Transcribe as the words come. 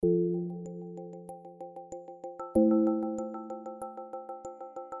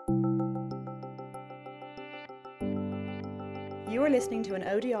You are listening to an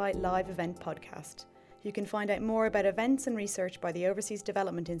ODI live event podcast. You can find out more about events and research by the Overseas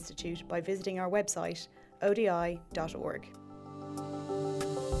Development Institute by visiting our website, odi.org.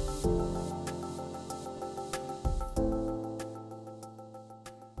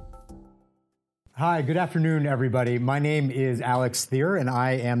 Hi, good afternoon, everybody. My name is Alex Thier, and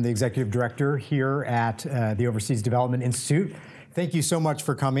I am the Executive Director here at the Overseas Development Institute. Thank you so much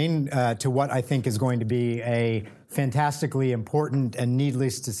for coming to what I think is going to be a fantastically important and,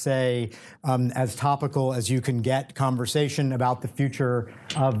 needless to say, as topical as you can get conversation about the future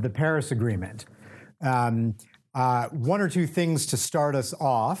of the Paris Agreement. One or two things to start us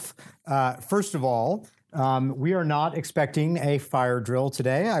off. First of all, we are not expecting a fire drill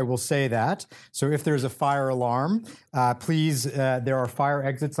today, I will say that. So if there's a fire alarm, please, there are fire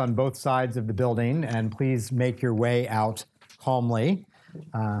exits on both sides of the building, and please make your way out calmly.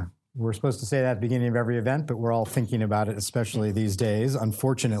 We're supposed to say that at the beginning of every event, but we're all thinking about it, especially these days,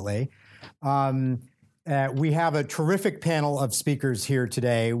 unfortunately. We have a terrific panel of speakers here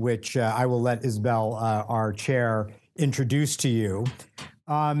today, which I will let Isabel, our chair, introduce to you.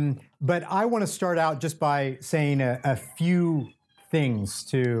 But I want to start out just by saying a few things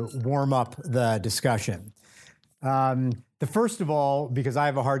to warm up the discussion. The first of all, because I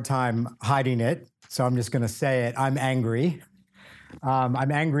have a hard time hiding it, so I'm just going to say it, I'm angry.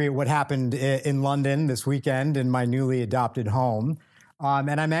 I'm angry at what happened in London this weekend in my newly adopted home.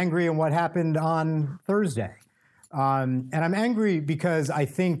 And I'm angry at what happened on Thursday. And I'm angry because I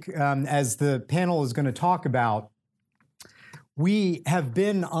think, as the panel is going to talk about, we have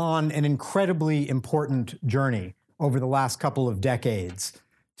been on an incredibly important journey over the last couple of decades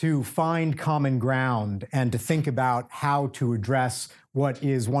to find common ground and to think about how to address what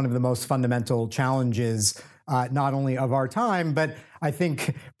is one of the most fundamental challenges not only of our time, but I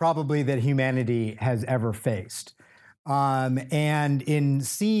think probably that humanity has ever faced. And in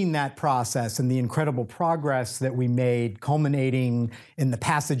seeing that process and the incredible progress that we made, culminating in the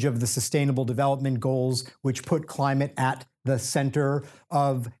passage of the Sustainable Development Goals, which put climate at the center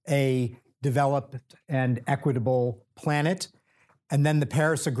of a developed and equitable planet, and then the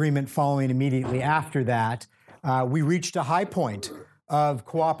Paris Agreement following immediately after that, we reached a high point of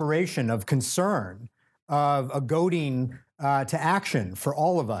cooperation, of concern, of a goading to action for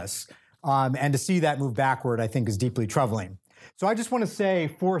all of us. And to see that move backward, I think, is deeply troubling. So I just want to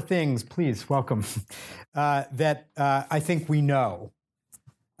say four things, please, welcome, that I think we know.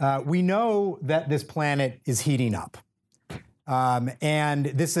 We know that this planet is heating up. And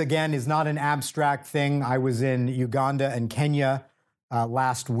this, again, is not an abstract thing. I was in Uganda and Kenya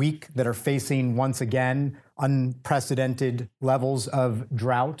last week that are facing, once again, unprecedented levels of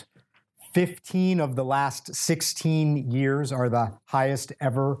drought. 15 of the last 16 years are the highest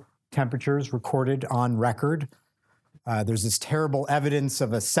ever temperatures recorded on record. There's this terrible evidence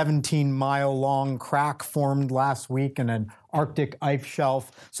of a 17-mile-long crack formed last week in an Arctic ice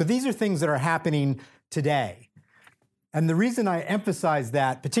shelf. So these are things that are happening today. And the reason I emphasize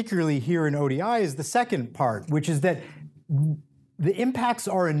that, particularly here in ODI, is the second part, which is that the impacts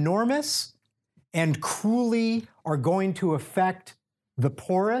are enormous and cruelly are going to affect the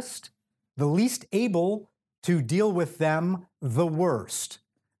poorest, the least able to deal with them the worst,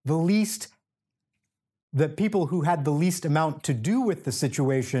 the people who had the least amount to do with the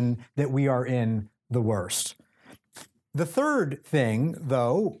situation that we are in the worst. The third thing,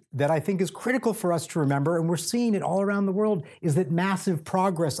 though, that I think is critical for us to remember, and we're seeing it all around the world, is that massive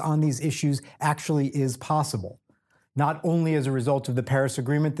progress on these issues actually is possible. Not only as a result of the Paris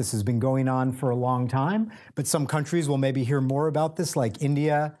Agreement, this has been going on for a long time, but some countries will maybe hear more about this, like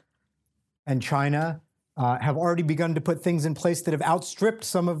India and China, have already begun to put things in place that have outstripped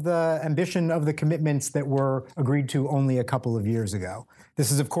some of the ambition of the commitments that were agreed to only a couple of years ago.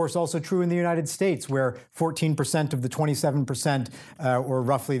 This is, of course, also true in the United States, where 14% of the 27%, or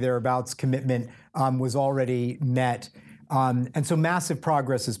roughly thereabouts, commitment was already met. And so massive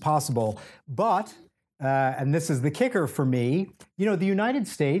progress is possible. But, and this is the kicker for me, the United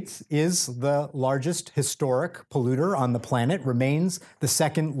States is the largest historic polluter on the planet, remains the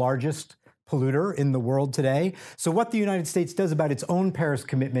second largest polluter in the world today. So what the United States does about its own Paris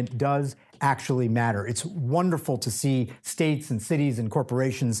commitment does actually matter. It's wonderful to see states and cities and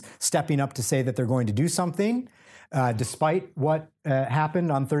corporations stepping up to say that they're going to do something, despite what happened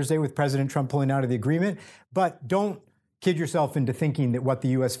on Thursday with President Trump pulling out of the agreement. But don't kid yourself into thinking that what the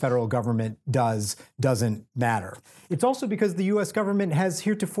U.S. federal government doesn't matter. It's also because the U.S. government has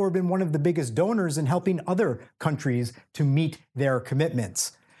heretofore been one of the biggest donors in helping other countries to meet their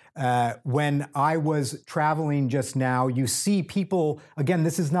commitments. When I was traveling just now, you see people, again,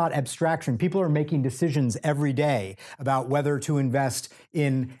 this is not abstraction. People are making decisions every day about whether to invest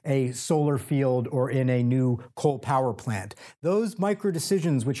in a solar field or in a new coal power plant. Those micro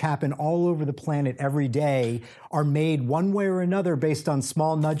decisions, which happen all over the planet every day, are made one way or another based on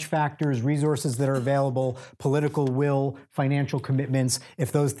small nudge factors, resources that are available, political will, financial commitments.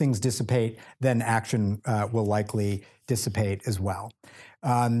 If those things dissipate, then action will likely dissipate as well.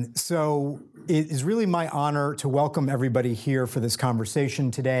 So it is really my honor to welcome everybody here for this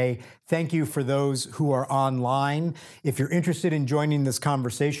conversation today. Thank you for those who are online. If you're interested in joining this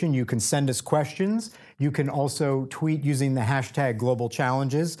conversation, you can send us questions. You can also tweet using the hashtag Global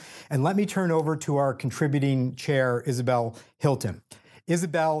Challenges. And let me turn over to our contributing chair, Isabel Hilton.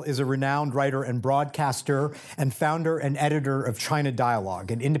 Isabel is a renowned writer and broadcaster and founder and editor of China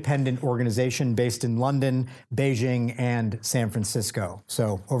Dialogue, an independent organization based in London, Beijing, and San Francisco.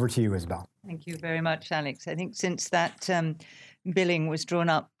 So over to you, Isabel. Thank you very much, Alex. I think since that billing was drawn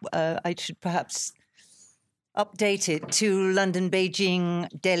up, I should perhaps update it to London, Beijing,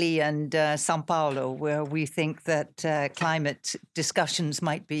 Delhi, and Sao Paulo, where we think that climate discussions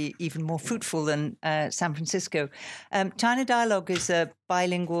might be even more fruitful than San Francisco. China Dialogue is a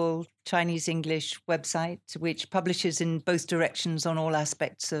bilingual Chinese-English website which publishes in both directions on all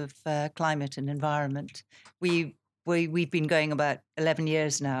aspects of climate and environment. We've been going about 11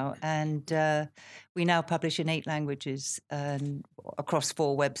 years now, and we now publish in 8 languages across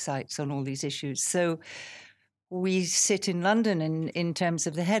 4 websites on all these issues. So we sit in London in terms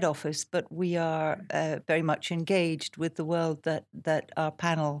of the head office, but we are very much engaged with the world that our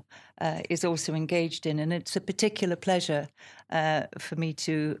panel is also engaged in. And it's a particular pleasure for me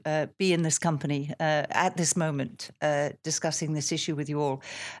to be in this company at this moment, discussing this issue with you all.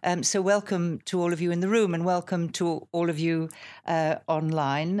 So welcome to all of you in the room, and welcome to all of you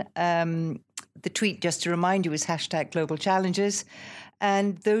online. The tweet, just to remind you, is hashtag Global Challenges.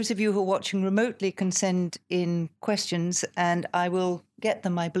 And those of you who are watching remotely can send in questions, and I will get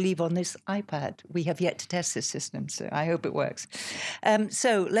them, I believe, on this iPad. We have yet to test this system, so I hope it works.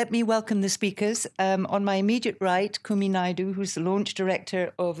 So let me welcome the speakers. On my immediate right, Kumi Naidoo, who's the launch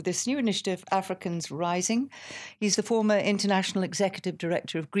director of this new initiative, Africans Rising. He's the former international executive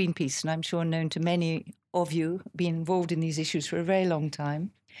director of Greenpeace, and I'm sure known to many of you, been involved in these issues for a very long time.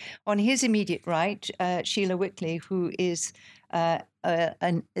 On his immediate right, Sheila Whitley, who is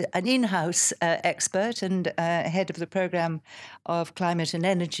an in-house expert and head of the program of climate and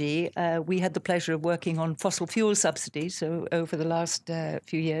energy. We had the pleasure of working on fossil fuel subsidies over the last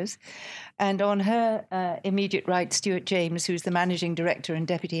few years. And on her immediate right, Stuart James, who's the managing director and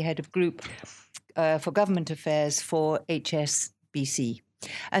deputy head of group for government affairs for HSBC.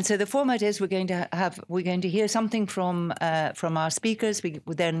 And so the format is we're going to hear something from our speakers.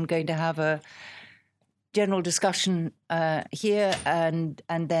 We're then going to have a general discussion here, and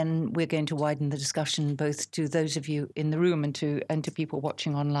then we're going to widen the discussion both to those of you in the room and to people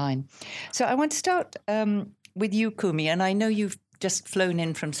watching online. So I want to start with you, Kumi, and I know you've just flown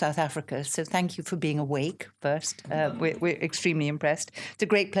in from South Africa, so thank you for being awake first. We're extremely impressed. It's a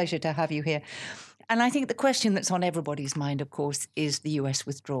great pleasure to have you here. And I think the question that's on everybody's mind, of course, is the US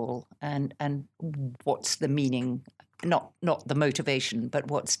withdrawal and what's the meaning, not the motivation, but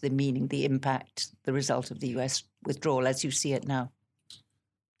what's the meaning, the impact, the result of the US withdrawal as you see it now?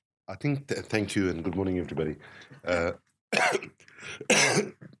 I think, thank you, and good morning, everybody.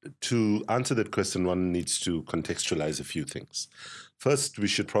 To answer that question, one needs to contextualize a few things. First, we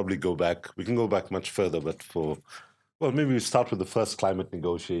should probably go back. We can go back much further, but maybe we start with the first climate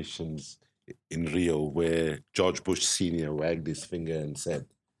negotiations in Rio, where George Bush Sr. wagged his finger and said,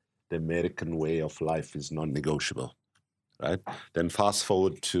 the American way of life is non-negotiable, right? Then fast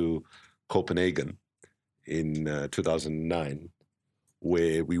forward to Copenhagen in 2009,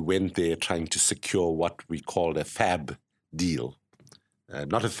 where we went there trying to secure what we called a FAB deal.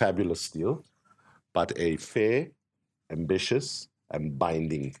 Not a fabulous deal, but a fair, ambitious, and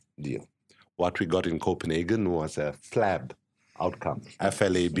binding deal. What we got in Copenhagen was a FLAB outcome,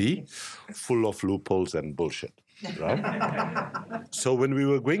 FLAB, full of loopholes and bullshit, right? So when we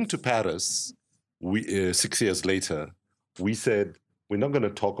were going to Paris, 6 years later, we said, we're not going to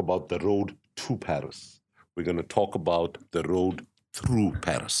talk about the road to Paris. We're going to talk about the road through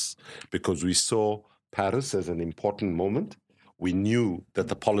Paris, because we saw Paris as an important moment. We knew that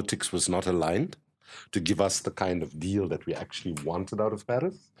the politics was not aligned to give us the kind of deal that we actually wanted out of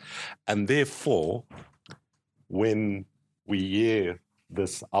Paris. And therefore, when we hear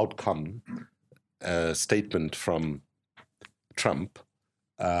this outcome statement from Trump,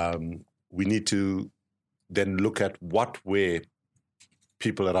 we need to then look at what were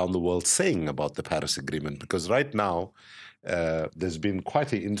people around the world saying about the Paris Agreement? Because right now, there's been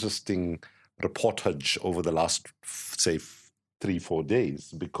quite an interesting reportage over the last, say, 3-4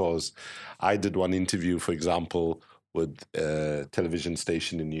 days, because I did one interview, for example, with a television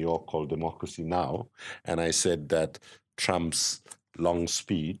station in New York called Democracy Now! And I said that Trump's long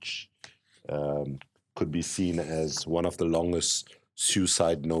speech could be seen as one of the longest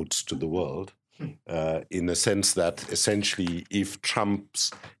suicide notes to the world, in the sense that essentially if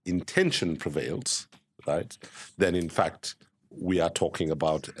Trump's intention prevails, right, then in fact we are talking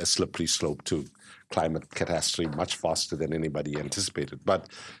about a slippery slope to climate catastrophe much faster than anybody anticipated. But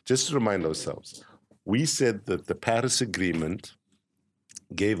just to remind ourselves, we said that the Paris Agreement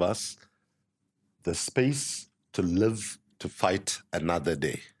gave us the space to live to fight another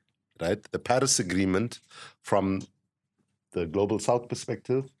day, right? The Paris Agreement, from the Global South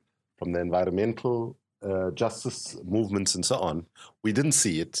perspective, from the environmental justice movements and so on, we didn't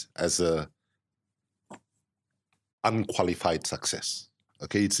see it as a unqualified success.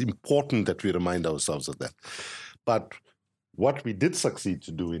 Okay, it's important that we remind ourselves of that. But what we did succeed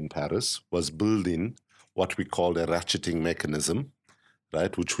to do in Paris was build in what we called a ratcheting mechanism,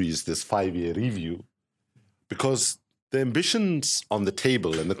 right, which is this 5-year review, because the ambitions on the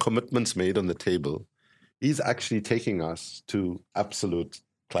table and the commitments made on the table is actually taking us to absolute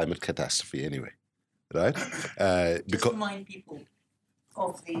climate catastrophe anyway, right? Just remind people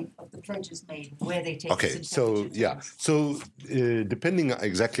of the pledges made, where they take okay, so depending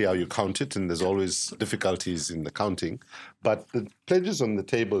exactly how you count it, and there's always difficulties in the counting, but the pledges on the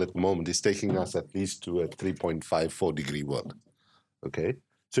table at the moment is taking us at least to a 3.54 degree world. Okay,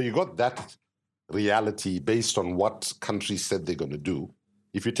 so you got that reality based on what countries said they're going to do.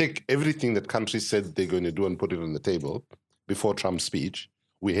 If you take everything that countries said they're going to do and put it on the table before Trump's speech,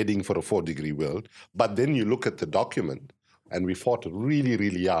 we're heading for a 4 degree world. But then you look at the document, and we fought really,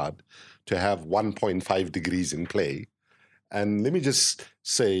 really hard to have 1.5 degrees in play. And let me just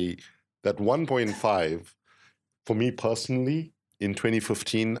say that 1.5, for me personally, in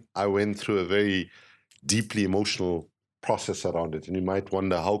 2015, I went through a very deeply emotional process around it. And you might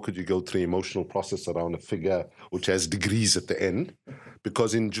wonder, how could you go through an emotional process around a figure which has degrees at the end?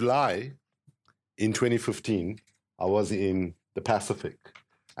 Because in July, in 2015, I was in the Pacific,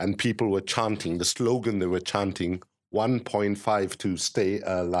 and people were chanting, the slogan they were chanting, 1.5 to stay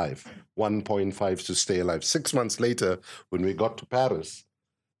alive, 1.5 to stay alive. 6 months later, when we got to Paris,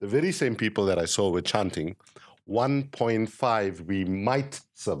 the very same people that I saw were chanting, 1.5, we might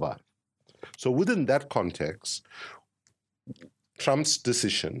survive. So within that context, Trump's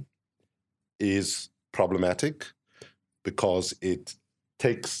decision is problematic because it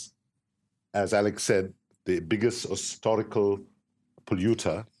takes, as Alex said, the biggest historical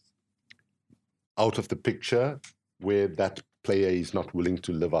polluter out of the picture, where that player is not willing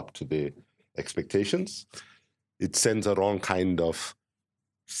to live up to their expectations. It sends a wrong kind of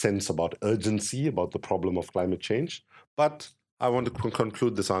sense about urgency about the problem of climate change. But I want to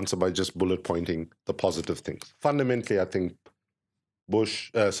conclude this answer by just bullet pointing the positive things. Fundamentally, I think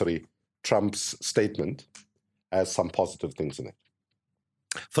Trump's statement has some positive things in it.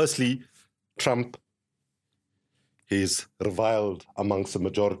 Firstly, Trump is reviled amongst the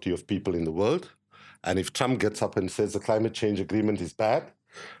majority of people in the world. And if Trump gets up and says the climate change agreement is bad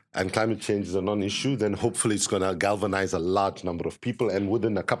and climate change is a non-issue, then hopefully it's going to galvanize a large number of people. And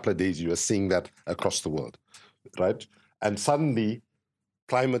within a couple of days, you are seeing that across the world, right? And suddenly,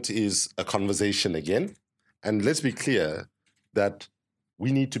 climate is a conversation again. And let's be clear that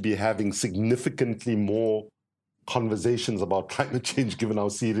we need to be having significantly more conversations about climate change, given how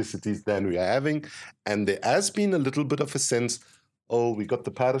serious it is, than we are having. And there has been a little bit of a sense, oh, we got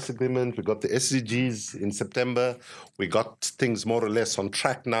the Paris Agreement, we got the SDGs in September, we got things more or less on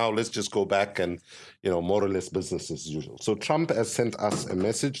track now, let's just go back and, more or less business as usual. So Trump has sent us a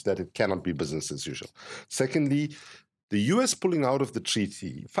message that it cannot be business as usual. Secondly, the US pulling out of the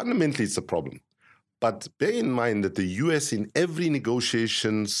treaty, fundamentally it's a problem. But bear in mind that the US in every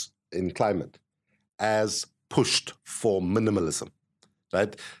negotiations in climate has pushed for minimalism,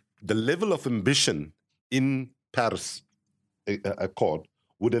 right? The level of ambition in Paris Accord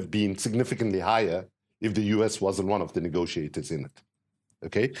would have been significantly higher if the US wasn't one of the negotiators in it.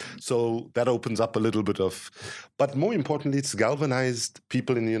 Okay, so that opens up a little bit of, but more importantly, it's galvanized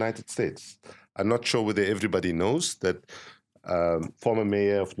people in the United States. I'm not sure whether everybody knows that former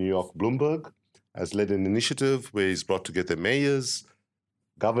mayor of New York, Bloomberg, has led an initiative where he's brought together mayors,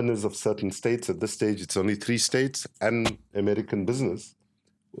 governors of certain states. At this stage, it's only 3 states and American business,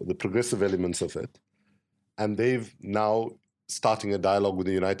 the progressive elements of it. And they've now starting a dialogue with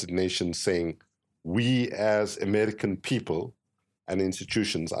the United Nations saying, we as American people and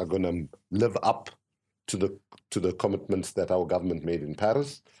institutions are going to live up to the commitments that our government made in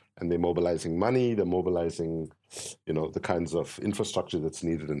Paris, and they're mobilizing money, they're mobilizing, the kinds of infrastructure that's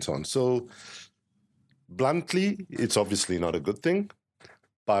needed and so on. So bluntly, it's obviously not a good thing,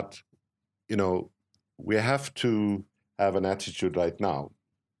 but, we have to have an attitude right now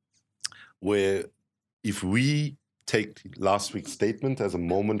where if we take last week's statement as a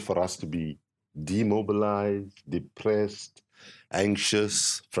moment for us to be demobilized, depressed,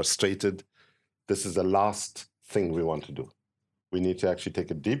 anxious, frustrated, this is the last thing we want to do. We need to actually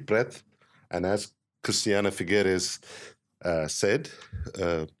take a deep breath. And as Christiana Figueres said,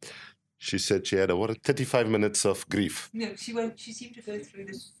 she said she had 35 minutes of grief. No, she seemed to go through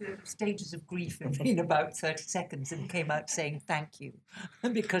the stages of grief in about 30 seconds and came out saying thank you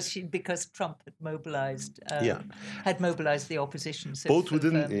because Trump had mobilized the opposition. So both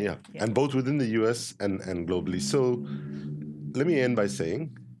within and both within the US and globally. So let me end by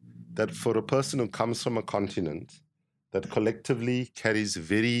saying that for a person who comes from a continent that collectively carries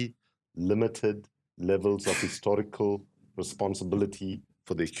very limited levels of historical responsibility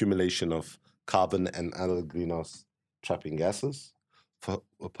for the accumulation of carbon and other greenhouse trapping gases, for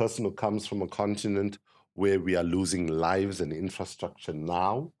a person who comes from a continent where we are losing lives and infrastructure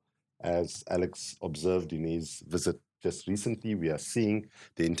now, as Alex observed in his visit just recently, we are seeing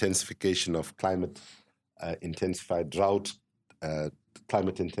the intensification of climate-intensified drought,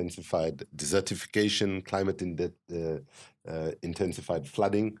 climate-intensified desertification, climate-intensified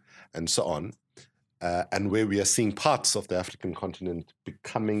flooding, and so on. And where we are seeing parts of the African continent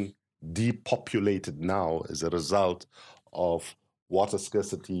becoming depopulated now as a result of water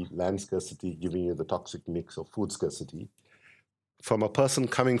scarcity, land scarcity, giving you the toxic mix of food scarcity. From a person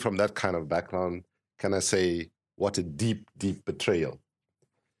coming from that kind of background, can I say, what a deep, deep betrayal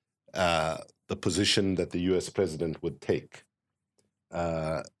the position that the US president would take,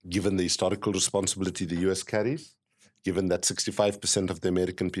 given the historical responsibility the US carries, given that 65% of the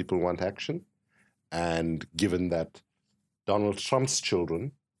American people want action, and given that Donald Trump's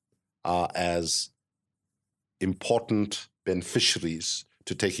children are as important beneficiaries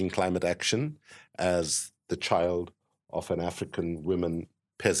to taking climate action as the child of an African woman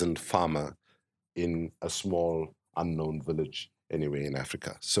peasant farmer in a small unknown village anyway in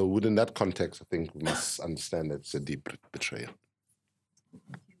Africa. So within that context, I think we must understand that it's a deep betrayal.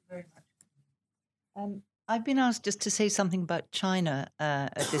 Thank you very much. I've been asked just to say something about China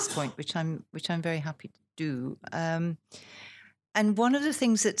at this point, which I'm very happy to do. And one of the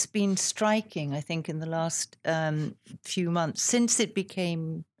things that's been striking, I think, in the last few months, since it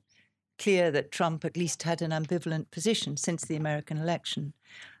became clear that Trump at least had an ambivalent position since the American election,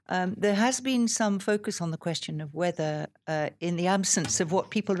 there has been some focus on the question of whether, in the absence of what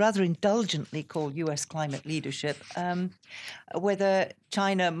people rather indulgently call US climate leadership, whether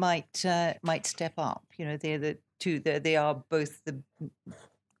China might step up. They are both the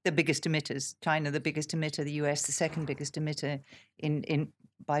biggest emitters. China, the biggest emitter; the US, the second biggest emitter in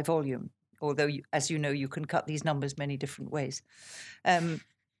by volume. Although, as you know, you can cut these numbers many different ways.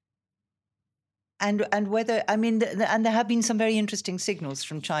 And whether, and there have been some very interesting signals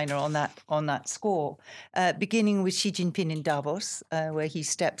from China on that score, beginning with Xi Jinping in Davos, where he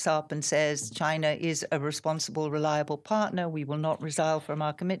steps up and says China is a responsible, reliable partner. We will not resile from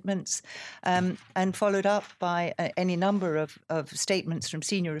our commitments, and followed up by any number of statements from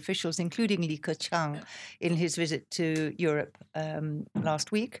senior officials, including Li Keqiang in his visit to Europe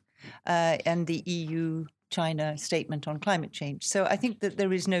last week, and the EU-China statement on climate change. So I think that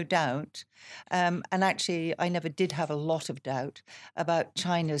there is no doubt, and actually I never did have a lot of doubt about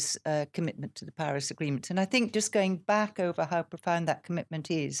China's commitment to the Paris Agreement. And I think just going back over how profound that commitment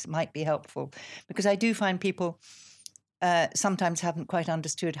is might be helpful, because I do find people sometimes haven't quite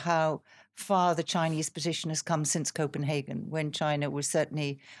understood how far the Chinese position has come since Copenhagen, when China was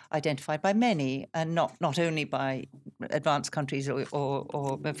certainly identified by many, and not only by advanced countries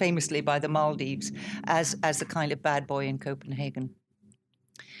or famously by the Maldives, as a kind of bad boy in Copenhagen.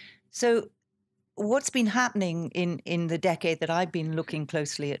 So what's been happening in the decade that I've been looking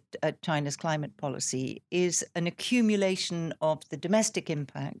closely at China's climate policy is an accumulation of the domestic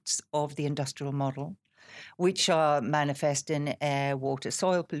impacts of the industrial model, which are manifest in air, water,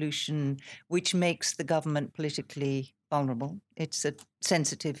 soil pollution, which makes the government politically vulnerable. It's a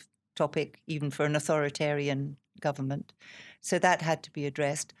sensitive topic, even for an authoritarian government. So that had to be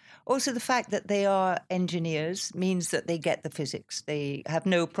addressed. Also, the fact that they are engineers means that they get the physics. They have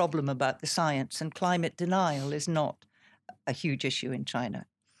no problem about the science, and climate denial is not a huge issue in China.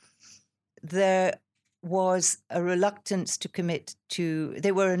 There was a reluctance to commit to,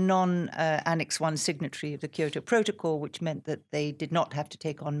 they were a non-Annex 1 signatory of the Kyoto Protocol, which meant that they did not have to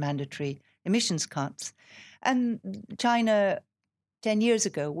take on mandatory emissions cuts. And China 10 years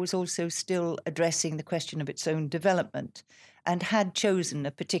ago was also still addressing the question of its own development and had chosen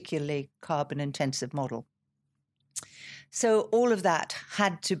a particularly carbon-intensive model. So all of that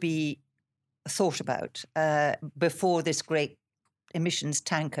had to be thought about before this great emissions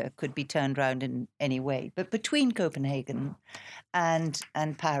tanker could be turned around in any way. But between Copenhagen and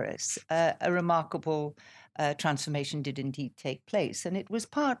Paris, a remarkable transformation did indeed take place. And it was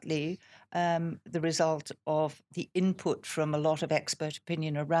partly the result of the input from a lot of expert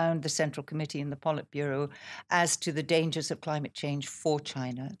opinion around the Central Committee and the Politburo as to the dangers of climate change for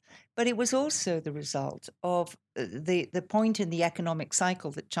China. But it was also the result of the point in the economic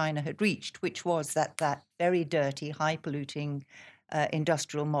cycle that China had reached, which was that very dirty, high-polluting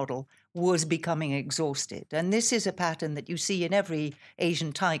industrial model was becoming exhausted. And this is a pattern that you see in every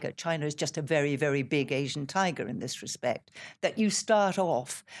Asian tiger. China is just a very, very big Asian tiger in this respect, that you start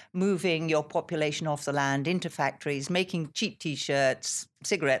off moving your population off the land into factories, making cheap T-shirts,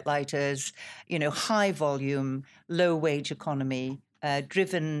 cigarette lighters, high volume, low wage economy,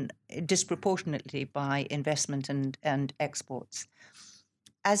 driven disproportionately by investment and exports.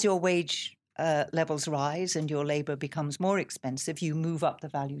 As your wage levels rise and your labor becomes more expensive, you move up the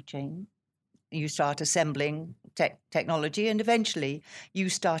value chain. You start assembling technology, and eventually you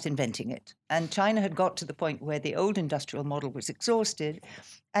start inventing it. And China had got to the point where the old industrial model was exhausted,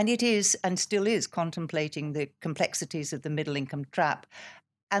 and it is and still is contemplating the complexities of the middle income trap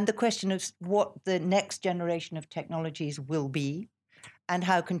and the question of what the next generation of technologies will be and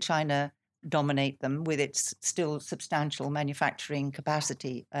how can China dominate them with its still substantial manufacturing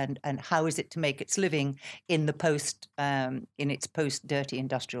capacity, and how is it to make its living in the its post-dirty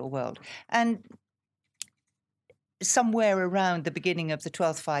industrial world. And somewhere around the beginning of the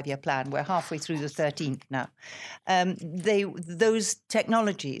 12th five-year plan, we're halfway through the 13th now, those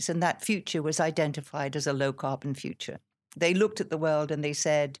technologies and that future was identified as a low-carbon future. They looked at the world and they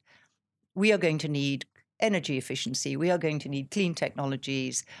said, we are going to need energy efficiency. We are going to need clean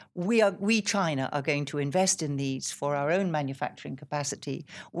technologies. We, China, are going to invest in these for our own manufacturing capacity.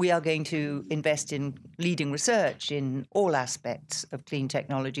 We are going to invest in leading research in all aspects of clean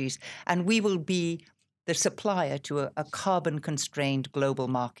technologies. And we will be the supplier to a carbon-constrained global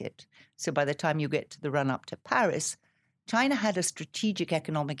market. So by the time you get to the run-up to Paris, China had a strategic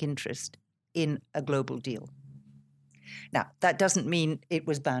economic interest in a global deal. Now, that doesn't mean it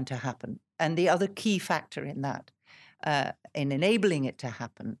was bound to happen. And the other key factor in that, in enabling it to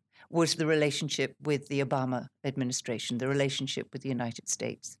happen, was the relationship with the Obama administration, the relationship with the United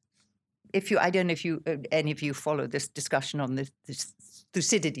States. I don't know if any of you follow this discussion on this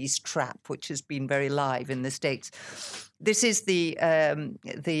Thucydides trap, which has been very live in the States. This is the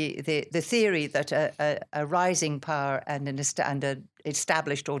theory that a rising power and an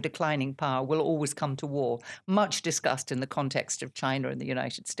established or declining power will always come to war, much discussed in the context of China and the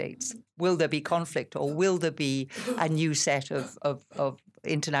United States. Will there be conflict, or will there be a new set of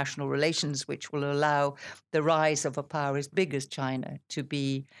international relations which will allow the rise of a power as big as China to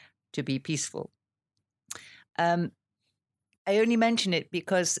be peaceful? I only mention it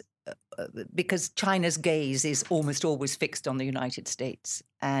because China's gaze is almost always fixed on the United States,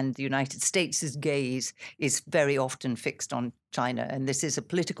 and the United States' gaze is very often fixed on China, and this is a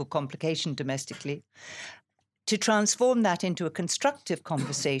political complication domestically. To transform that into a constructive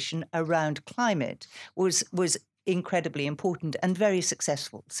conversation around climate was incredibly important and very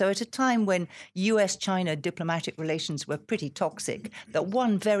successful. So at a time when US-China diplomatic relations were pretty toxic, that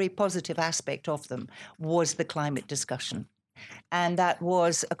one very positive aspect of them was the climate discussion. And that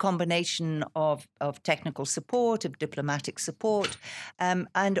was a combination of technical support, of diplomatic support,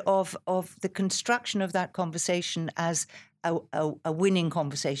 and of the construction of that conversation as a winning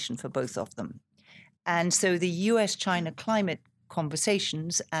conversation for both of them. And so the US-China climate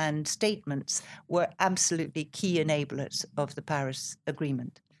conversations and statements were absolutely key enablers of the Paris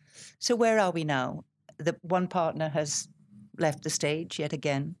Agreement. So where are we now? The one partner has left the stage yet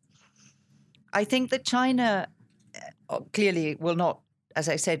again. I think that China clearly will not, as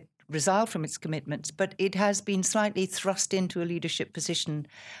I said, resile from its commitments, but it has been slightly thrust into a leadership position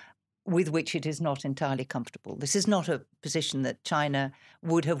with which it is not entirely comfortable. This is not a position that China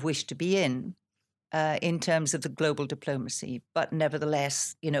would have wished to be in terms of the global diplomacy. But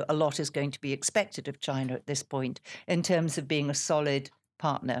nevertheless, a lot is going to be expected of China at this point in terms of being a solid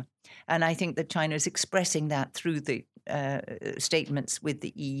partner. And I think that China is expressing that through the statements with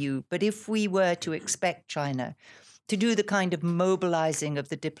the EU. But if we were to expect China to do the kind of mobilizing of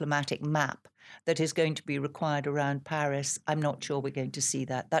the diplomatic map that is going to be required around Paris, I'm not sure we're going to see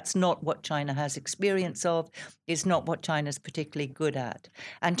that. That's not what China has experience of. It's not what China's particularly good at.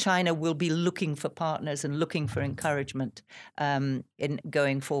 And China will be looking for partners and looking for encouragement in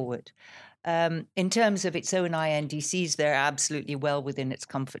going forward. In terms of its own INDCs, they're absolutely well within its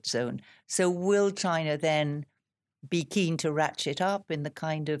comfort zone. So will China then be keen to ratchet up in the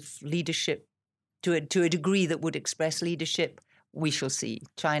kind of leadership to a degree that would express leadership? We shall see.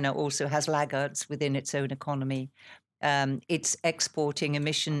 China also has laggards within its own economy. It's exporting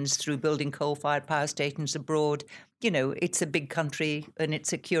emissions through building coal-fired power stations abroad. It's a big country and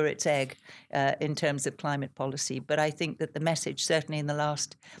it's a curate's egg in terms of climate policy. But I think that the message, certainly in the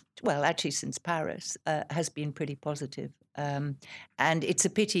last, actually since Paris, has been pretty positive. And it's a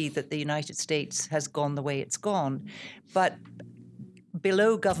pity that the United States has gone the way it's gone. But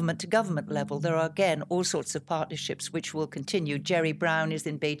below government-to-government level, there are, again, all sorts of partnerships which will continue. Jerry Brown is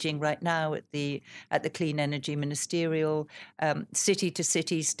in Beijing right now at the Clean Energy Ministerial.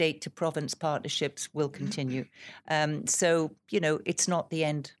 City-to-city, state-to-province partnerships will continue. So, it's not the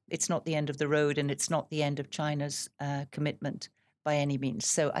end. It's not the end of the road, and it's not the end of China's commitment by any means.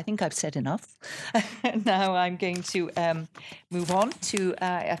 So I think I've said enough. Now I'm going to move on to,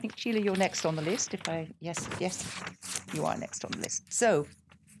 I think, Sheila, you're next on the list. Yes, you are next on the list. So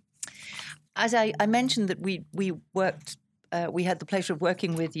as I mentioned that we worked, we had the pleasure of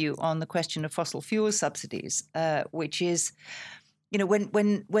working with you on the question of fossil fuel subsidies, which is, when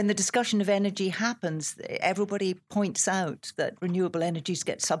the discussion of energy happens, everybody points out that renewable energies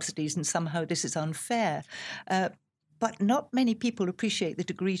get subsidies and somehow this is unfair. But not many people appreciate the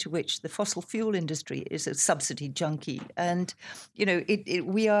degree to which the fossil fuel industry is a subsidy junkie. And,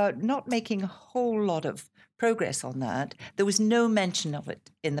 we are not making a whole lot of progress on that. There was no mention of it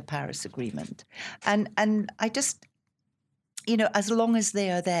in the Paris Agreement. And I just, as long as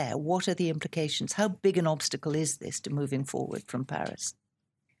they are there, what are the implications? How big an obstacle is this to moving forward from Paris?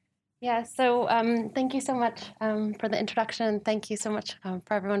 Yeah, so thank you so much for the introduction. Thank you so much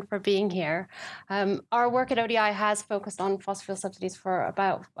for everyone for being here. Our work at ODI has focused on fossil fuel subsidies for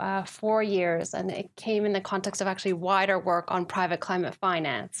about 4 years, and it came in the context of actually wider work on private climate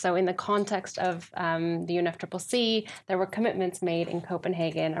finance. So in the context of the UNFCCC, there were commitments made in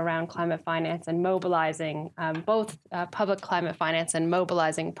Copenhagen around climate finance and mobilizing both public climate finance and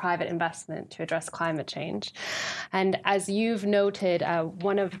mobilizing private investment to address climate change. And as you've noted,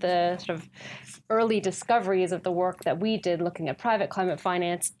 one of the sort of early discoveries of the work that we did looking at private climate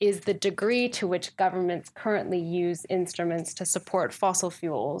finance is the degree to which governments currently use instruments to support fossil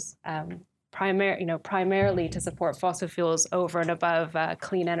fuels, primarily to support fossil fuels over and above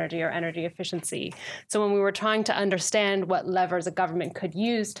clean energy or energy efficiency. So when we were trying to understand what levers a government could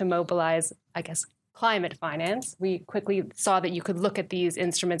use to mobilize, climate finance, we quickly saw that you could look at these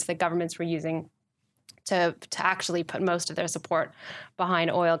instruments that governments were using to actually put most of their support behind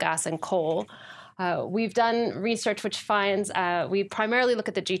oil, gas, and coal. We've done research which finds, we primarily look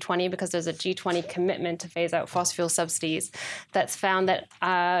at the G20 because there's a G20 commitment to phase out fossil fuel subsidies that's found that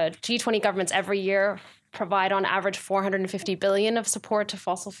G20 governments every year provide on average $450 billion of support to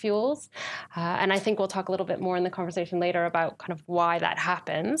fossil fuels. And I think we'll talk a little bit more in the conversation later about kind of why that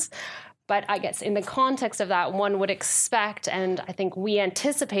happens. But I guess in the context of that, one would expect, and I think we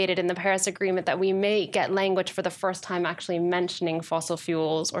anticipated in the Paris Agreement, that we may get language for the first time actually mentioning fossil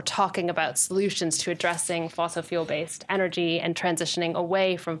fuels or talking about solutions to addressing fossil fuel-based energy and transitioning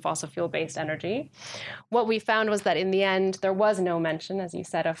away from fossil fuel-based energy. What we found was that in the end, there was no mention, as you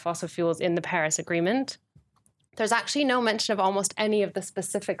said, of fossil fuels in the Paris Agreement. There's actually no mention of almost any of the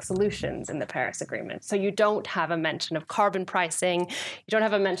specific solutions in the Paris Agreement. So you don't have a mention of carbon pricing. You don't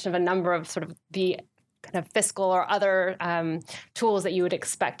have a mention of a number of sort of the kind of fiscal or other tools that you would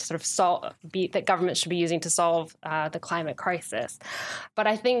expect to sort of that governments should be using to solve the climate crisis. But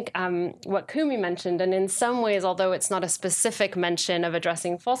I think what Kumi mentioned, and in some ways, although it's not a specific mention of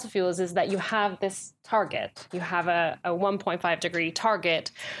addressing fossil fuels, is that you have this target. You have a 1.5 degree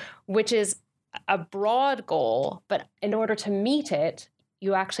target, which is a broad goal, but in order to meet it,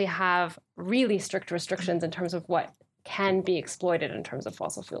 you actually have really strict restrictions in terms of what can be exploited in terms of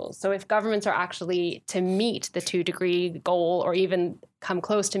fossil fuels. So if governments are actually to meet the 2 degree goal or even come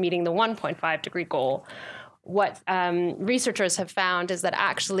close to meeting the 1.5 degree goal, what researchers have found is that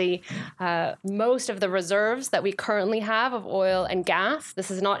actually most of the reserves that we currently have of oil and gas,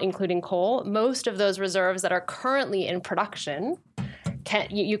 this is not including coal, most of those reserves that are currently in production,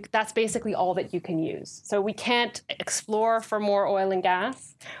 that's basically all that you can use. So we can't explore for more oil and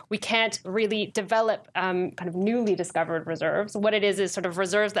gas. We can't really develop kind of newly discovered reserves. What it is sort of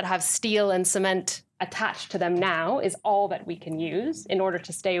reserves that have steel and cement attached to them now is all that we can use in order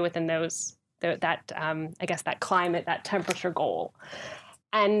to stay within those that climate, that temperature goal.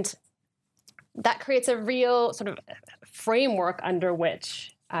 And that creates a real sort of framework under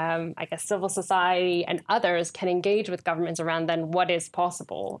which civil society and others can engage with governments around then what is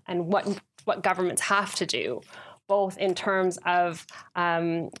possible and what governments have to do, both in terms of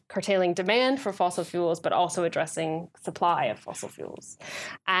curtailing demand for fossil fuels, but also addressing supply of fossil fuels.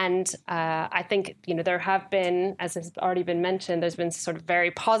 And I think, there have been, as has already been mentioned, there's been sort of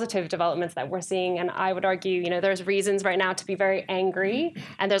very positive developments that we're seeing. And I would argue, there's reasons right now to be very angry,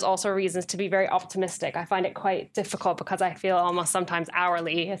 and there's also reasons to be very optimistic. I find it quite difficult because I feel almost sometimes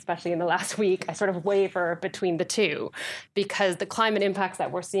hourly, especially in the last week, I sort of waver between the two, because the climate impacts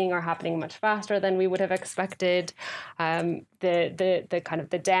that we're seeing are happening much faster than we would have expected. The kind of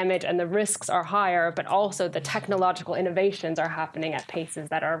the damage and the risks are higher, but also the technological innovations are happening at paces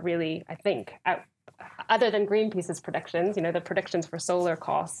that are really, I think, other than Greenpeace's predictions, the predictions for solar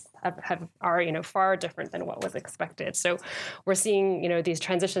costs are far different than what was expected. So we're seeing, these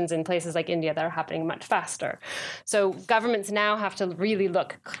transitions in places like India that are happening much faster. So governments now have to really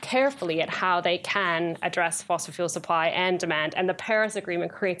look carefully at how they can address fossil fuel supply and demand. And the Paris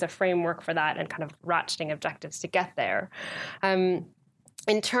Agreement creates a framework for that and kind of ratcheting objectives to get there.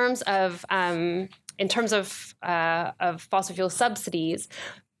 In terms of fossil fuel subsidies,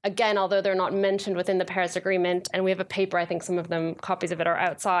 again, although they're not mentioned within the Paris Agreement, and we have a paper, I think some of them, copies of it are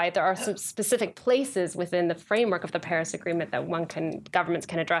outside, there are some specific places within the framework of the Paris Agreement that governments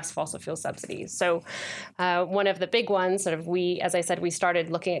can address fossil fuel subsidies. So one of the big ones, as I said, we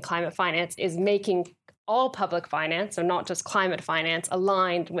started looking at climate finance, is making all public finance, so not just climate finance,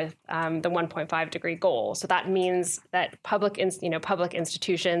 aligned with the 1.5 degree goal. So that means that public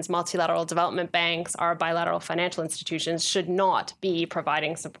institutions, multilateral development banks, our bilateral financial institutions should not be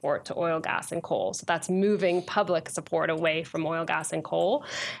providing support to oil, gas, and coal. So that's moving public support away from oil, gas, and coal,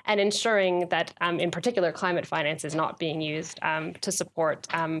 and ensuring that, in particular, climate finance is not being used to support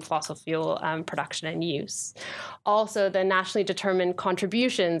fossil fuel production and use. Also, the nationally determined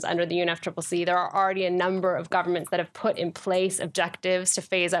contributions under the UNFCCC, there are already a number of governments that have put in place objectives to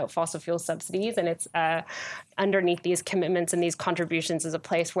phase out fossil fuel subsidies, and it's underneath these commitments and these contributions is a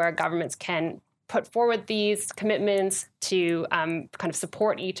place where governments can put forward these commitments to kind of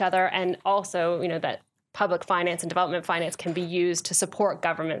support each other, and also, that public finance and development finance can be used to support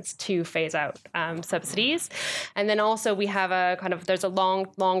governments to phase out subsidies. And then also we have there's a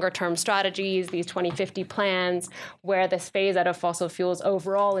longer term strategies, these 2050 plans, where this phase out of fossil fuels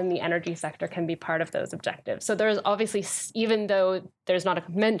overall in the energy sector can be part of those objectives. So there's obviously, even though there's not a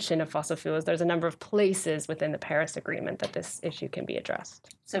mention of fossil fuels, there's a number of places within the Paris Agreement that this issue can be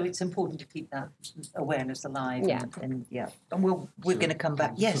addressed. So it's important to keep that awareness alive. Yeah. And we're going to come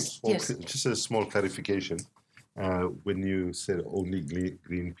back. Yes. Just a small clarification. When you said only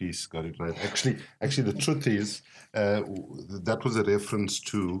Greenpeace got it right, actually, the truth is that was a reference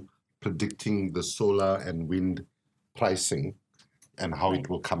to predicting the solar and wind pricing and how it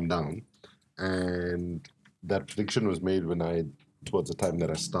will come down, and that prediction was made towards the time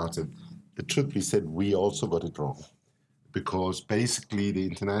that I started. The truth, we said we also got it wrong, because basically the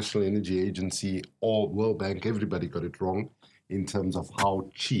International Energy Agency or World Bank, everybody got it wrong in terms of how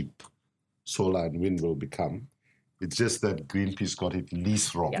cheap solar and wind will become. It's just that Greenpeace got it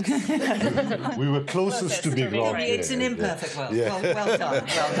least wrong. Yes. we were closest to being wrong. It's an imperfect world. Yeah. Well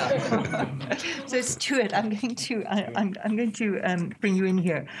done. So Stuart, I'm going to bring you in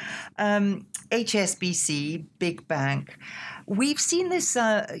here. HSBC, big bank. We've seen this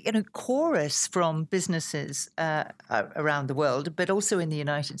chorus from businesses around the world, but also in the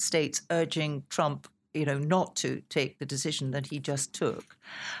United States, urging Trump not to take the decision that he just took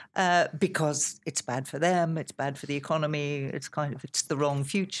because it's bad for them, it's bad for the economy, it's the wrong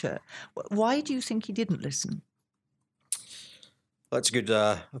future. Why do you think he didn't listen? That's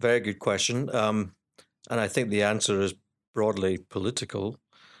a very good question. And I think the answer is broadly political.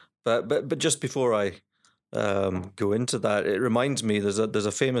 But just before I go into that, it reminds me there's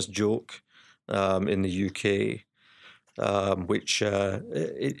a famous joke in the UK. Which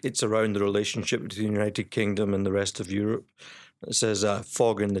it's around the relationship between the United Kingdom and the rest of Europe. It says,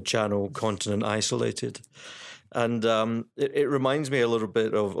 fog in the Channel, continent isolated. And it reminds me a little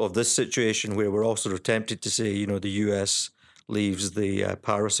bit of this situation where we're all sort of tempted to say, the US leaves the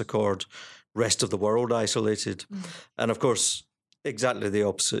Paris Accord, rest of the world isolated. Mm. And of course, exactly the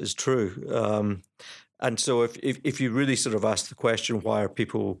opposite is true. And so if you really sort of ask the question, why are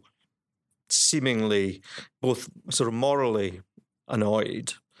people seemingly both sort of morally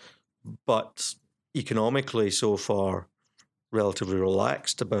annoyed, but economically so far relatively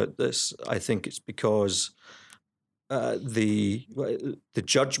relaxed about this, I think it's because the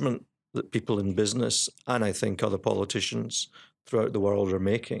judgment that people in business and I think other politicians throughout the world are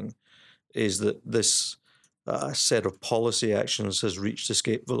making is that this set of policy actions has reached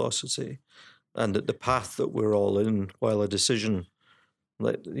escape velocity, and that the path that we're all in, while a decision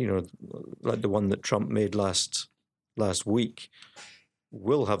like the one that Trump made last week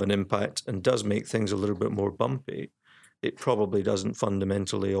will have an impact and does make things a little bit more bumpy, it probably doesn't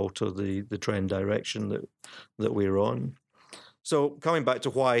fundamentally alter the trend direction that we're on. So coming back to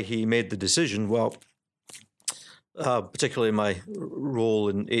why he made the decision, well, particularly my role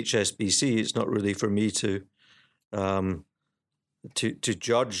in HSBC, it's not really for me to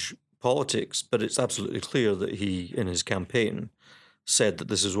judge politics, but it's absolutely clear that he, in his campaign, said that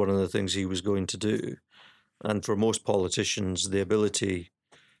this is one of the things he was going to do. And for most politicians, the ability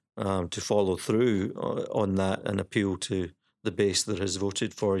to follow through on that and appeal to the base that has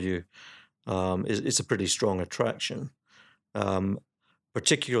voted for you is a pretty strong attraction,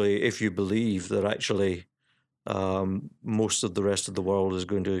 particularly if you believe that actually most of the rest of the world is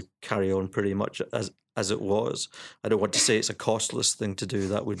going to carry on pretty much as it was. I don't want to say it's a costless thing to do,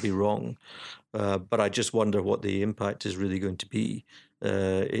 that would be wrong. But I just wonder what the impact is really going to be,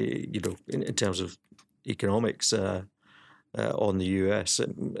 in terms of economics on the US.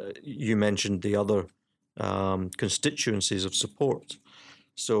 You mentioned the other constituencies of support.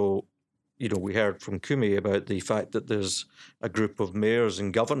 So, we heard from Kumi about the fact that there's a group of mayors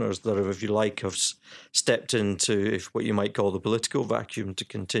and governors that have, if you like, have stepped into what you might call the political vacuum to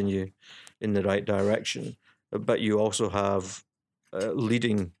continue in the right direction. But you also have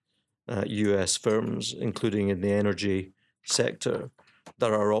leading US firms, including in the energy sector,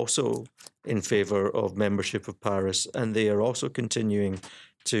 that are also in favor of membership of Paris, and they are also continuing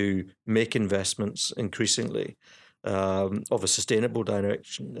to make investments increasingly of a sustainable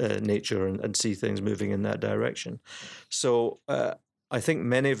nature and see things moving in that direction. So I think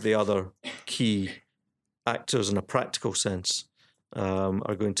many of the other key actors in a practical sense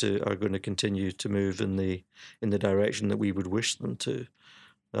are going to continue to move in the direction that we would wish them to.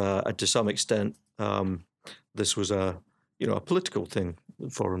 And to some extent, this was a political thing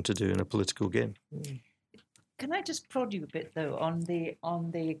for him to do in a political game. Can I just prod you a bit though on the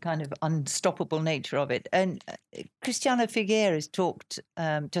kind of unstoppable nature of it? And Christiana Figueres talked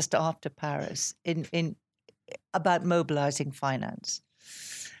just after Paris in about mobilizing finance,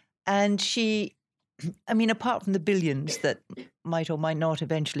 and she, I mean, apart from the billions that might or might not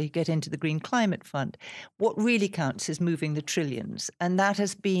eventually get into the Green Climate Fund, what really counts is moving the trillions, and that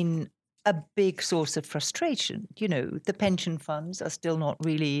has been a big source of frustration. The pension funds are still not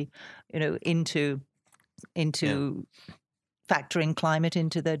really, into factoring climate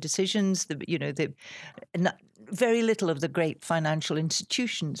into their decisions. Very little of the great financial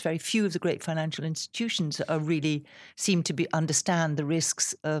institutions, very few of the great financial institutions seem to understand the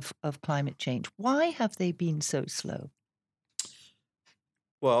risks of climate change. Why have they been so slow?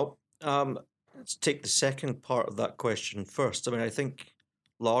 Well, let's take the second part of that question first. I mean, I think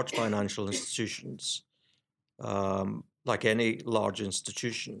large financial institutions, like any large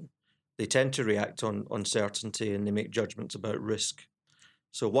institution, they tend to react on uncertainty and they make judgments about risk.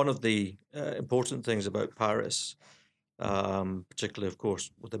 So one of the important things about Paris, particularly, of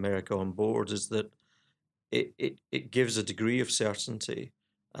course, with America on board, is that it gives a degree of certainty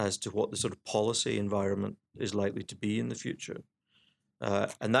as to what the sort of policy environment is likely to be in the future.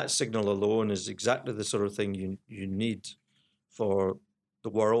 And that signal alone is exactly the sort of thing you need for the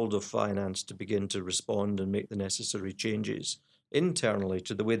world of finance to begin to respond and make the necessary changes internally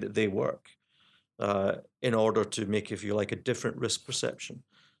to the way that they work in order to make, if you like, a different risk perception.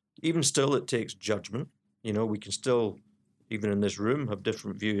 Even still, it takes judgment. We can still, even in this room, have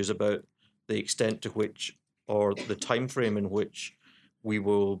different views about the extent to which or the time frame in which we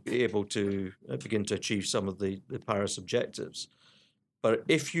will be able to begin to achieve some of the Paris objectives. But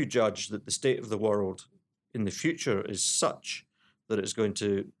if you judge that the state of the world in the future is such that it's going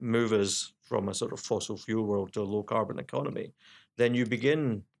to move us from a sort of fossil fuel world to a low carbon economy, then you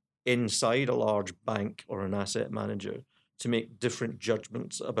begin inside a large bank or an asset manager to make different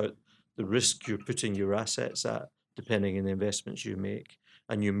judgments about the risk you're putting your assets at, depending on the investments you make,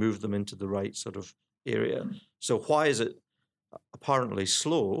 and you move them into the right sort of area. So why is it apparently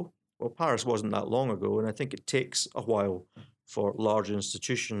slow? Well, Paris wasn't that long ago, and I think it takes a while for large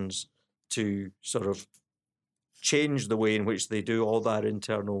institutions to sort of change the way in which they do all that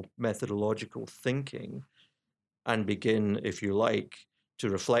internal methodological thinking and begin, if you like, to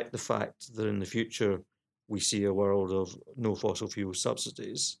reflect the fact that in the future we see a world of no fossil fuel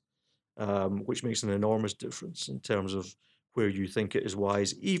subsidies, which makes an enormous difference in terms of where you think it is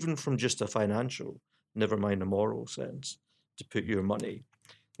wise, even from just a financial, never mind a moral sense, to put your money.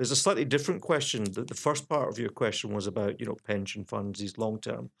 There's a slightly different question. The first part of your question was about, pension funds, these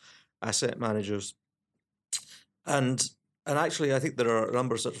long-term asset managers. And actually, I think there are a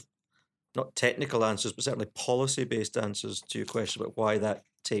number of sort of not technical answers, but certainly policy-based answers to your question about why that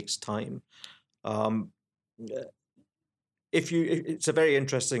takes time. It's a very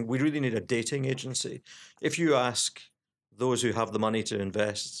interesting. We really need a dating agency. If you ask those who have the money to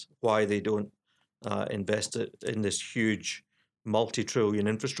invest why they don't invest it in this huge multi-trillion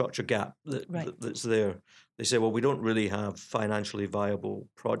infrastructure gap that's there, they say, well, we don't really have financially viable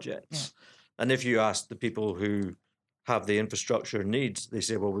projects. Yeah. And if you ask the people who have the infrastructure needs, they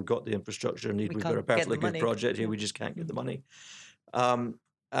say, well, we've got the infrastructure need, we've got a perfectly good project here, we just can't get the money.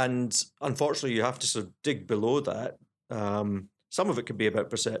 And unfortunately, you have to sort of dig below that. Some of it can be about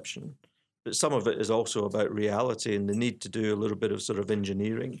perception, but some of it is also about reality and the need to do a little bit of sort of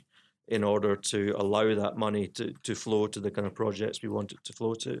engineering in order to allow that money to flow to the kind of projects we want it to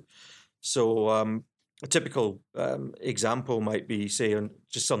flow to. So a typical example might be, say,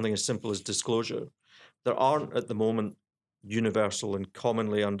 just something as simple as disclosure. There aren't at the moment universal and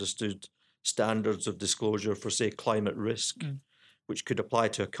commonly understood standards of disclosure for, say, climate risk, which could apply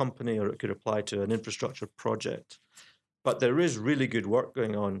to a company or it could apply to an infrastructure project. But there is really good work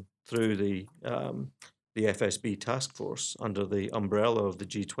going on through the FSB task force under the umbrella of the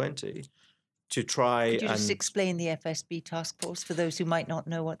G20 to try. Could you just explain the FSB task force for those who might not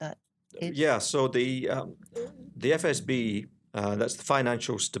know what that is? Yeah, so the FSB, that's the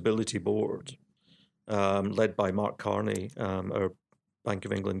Financial Stability Board, led by Mark Carney, our Bank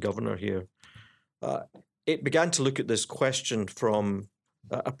of England governor here. It began to look at this question from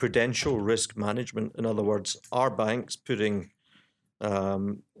a prudential risk management. In other words, are banks putting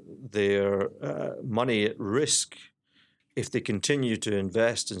their money at risk if they continue to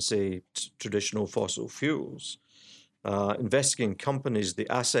invest in, say, traditional fossil fuels, investing in companies, the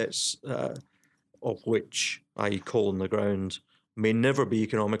assets of which, i.e. coal in the ground, may never be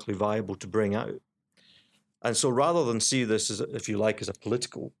economically viable to bring out. And so rather than see this as, if you like, as a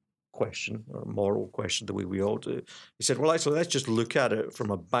political question or a moral question, the way we all do, he said, well, actually, let's just look at it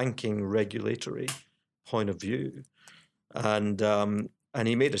from a banking regulatory point of view. And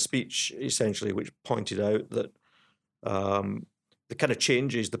he made a speech, essentially, which pointed out that the kind of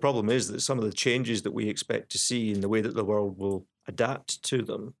changes, the problem is that some of the changes that we expect to see in the way that the world will adapt to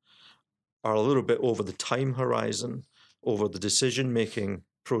them are a little bit over the time horizon, over the decision-making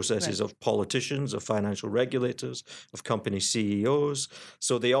processes of politicians, of financial regulators, of company CEOs.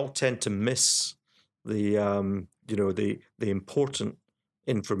 So they all tend to miss the important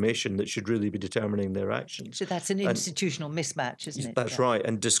information that should really be determining their actions. So that's an institutional mismatch, isn't it? That's right.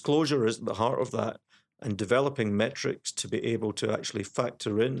 And disclosure is at the heart of that, and developing metrics to be able to actually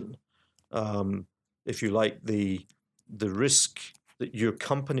factor in, if you like, the risk that your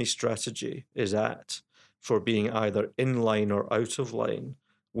company strategy is at for being either in line or out of line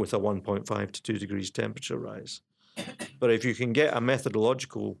with a 1.5 to 2 degrees temperature rise. But if you can get a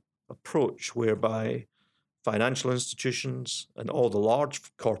methodological approach whereby financial institutions and all the large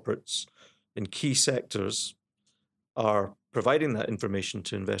corporates in key sectors are providing that information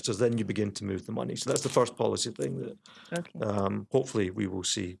to investors, then you begin to move the money. So that's the first policy thing that hopefully we will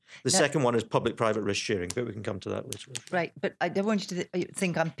see. The second one is public-private risk sharing, but we can come to that later. Right, but I don't want you to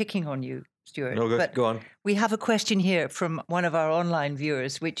think I'm picking on you, Stuart. No, go on. We have a question here from one of our online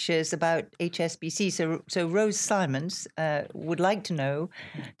viewers, which is about HSBC. So Rose Simons would like to know,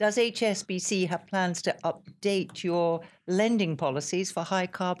 does HSBC have plans to update your lending policies for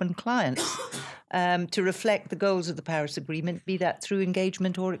high-carbon clients to reflect the goals of the Paris Agreement, be that through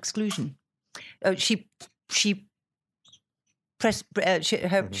engagement or exclusion? She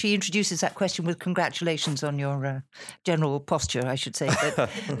introduces that question with congratulations on your general posture, I should say,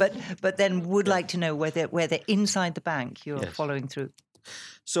 but then would like to know whether inside the bank you're following through.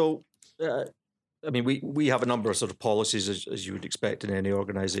 So, we have a number of sort of policies, as you would expect in any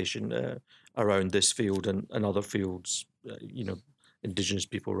organisation, around this field and other fields, Indigenous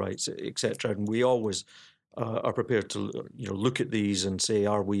people rights, etc. And we always are prepared to look at these and say,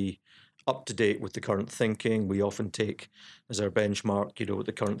 are we up to date with the current thinking? We often take as our benchmark, what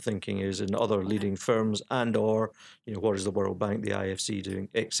the current thinking is in other leading firms, and or what is the World Bank, the IFC doing,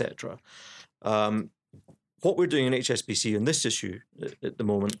 etc. What we're doing in HSBC on this issue at the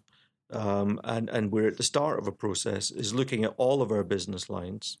moment, and we're at the start of a process, is looking at all of our business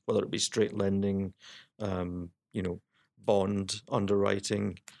lines, whether it be straight lending, bond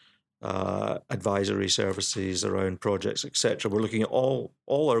underwriting, advisory services around projects, etc. We're looking at all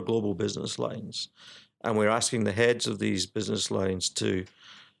our global business lines, and we're asking the heads of these business lines to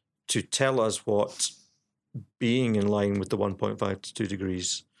tell us what being in line with the 1.5 to 2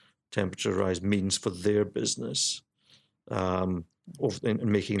 degrees temperature rise means for their business in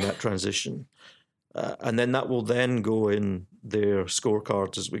making that transition. And then that will then go in their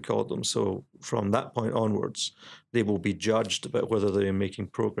scorecards, as we call them. So from that point onwards, they will be judged about whether they're making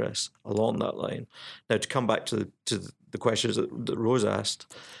progress along that line. Now, to come back to the questions that Rose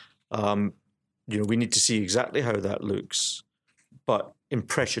asked, we need to see exactly how that looks. But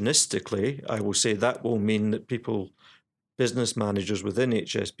impressionistically, I will say that will mean that business managers within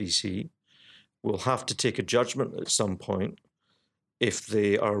HSBC will have to take a judgment at some point if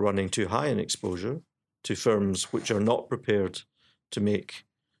they are running too high an exposure to firms which are not prepared to make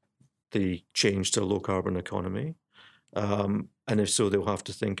the change to a low-carbon economy. And if so, they'll have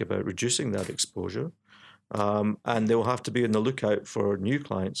to think about reducing that exposure. And they'll have to be on the lookout for new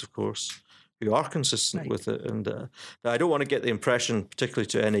clients, of course, who are consistent with it. And I don't want to get the impression, particularly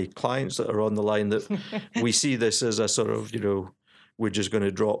to any clients that are on the line, that we see this as a sort of, we're just going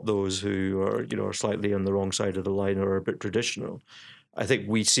to drop those who are slightly on the wrong side of the line or are a bit traditional. I think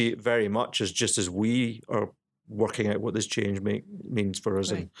we see it very much as just as we are working out what this change means for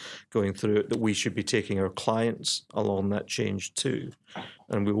us and going through it, that we should be taking our clients along that change too.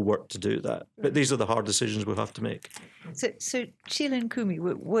 And we will work to do that. But these are the hard decisions we'll have to make. So Sheila and Kumi,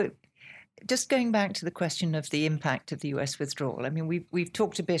 we're just going back to the question of the impact of the US withdrawal. I mean, we've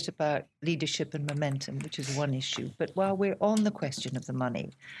talked a bit about leadership and momentum, which is one issue. But while we're on the question of the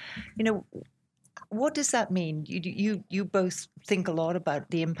money, what does that mean? You both think a lot about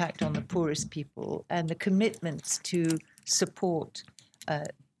the impact on the poorest people and the commitments to support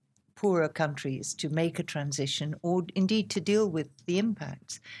poorer countries to make a transition or indeed to deal with the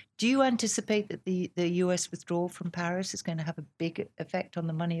impacts. Do you anticipate that the US withdrawal from Paris is going to have a big effect on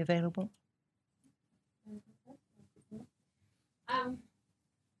the money available?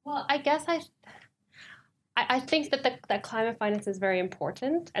 Well, I guess I think that climate finance is very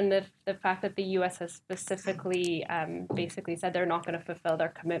important, and the fact that the U.S. has specifically basically said they're not going to fulfill their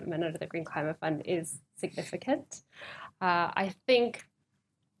commitment under the Green Climate Fund is significant. I think,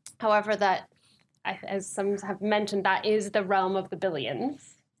 however, that, as some have mentioned, that is the realm of the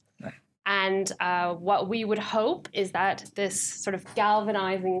billions. Right. And what we would hope is that this sort of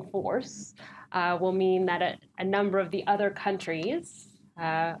galvanizing force will mean that a number of the other countries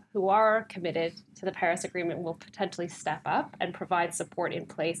who are committed to the Paris Agreement will potentially step up and provide support in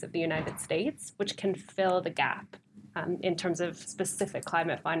place of the United States, which can fill the gap in terms of specific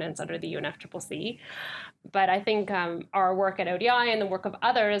climate finance under the UNFCCC. But I think our work at ODI and the work of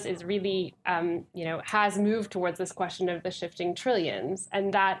others is really, has moved towards this question of the shifting trillions.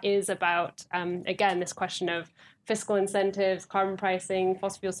 And that is about, again, this question of fiscal incentives, carbon pricing,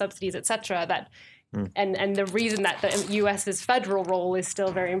 fossil fuel subsidies, et cetera, that And the reason that the U.S.'s federal role is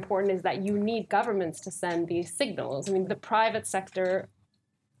still very important is that you need governments to send these signals. I mean, the private sector,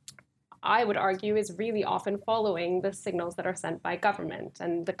 I would argue, is really often following the signals that are sent by government.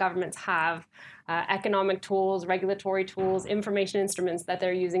 And the governments have economic tools, regulatory tools, information instruments that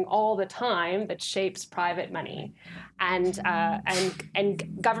they're using all the time that shapes private money. And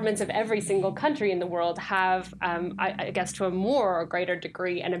governments of every single country in the world have, I guess, to a more or greater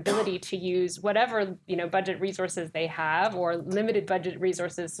degree, an ability to use whatever budget resources they have or limited budget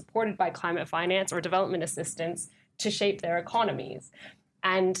resources supported by climate finance or development assistance to shape their economies.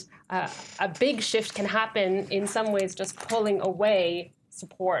 And a big shift can happen in some ways just pulling away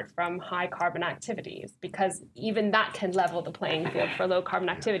support from high carbon activities, because even that can level the playing field for low carbon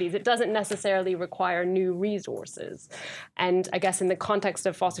activities. It doesn't necessarily require new resources. And I guess in the context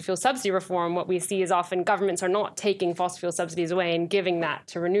of fossil fuel subsidy reform, what we see is often governments are not taking fossil fuel subsidies away and giving that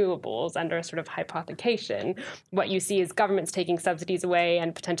to renewables under a sort of hypothecation. What you see is governments taking subsidies away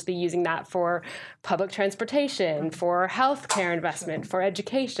and potentially using that for public transportation, for healthcare investment, for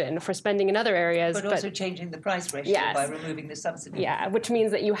education, for spending in other areas. But also changing the price ratio by removing the subsidy. Yeah, which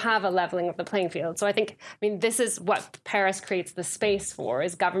means that you have a leveling of the playing field. So I think, this is what Paris creates the space for,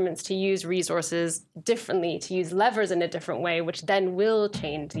 is governments to use resources differently, to use levers in a different way, which then will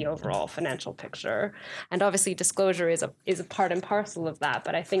change the overall financial picture. And obviously disclosure is a part and parcel of that.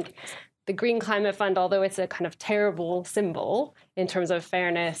 But I think the Green Climate Fund, although it's a kind of terrible symbol in terms of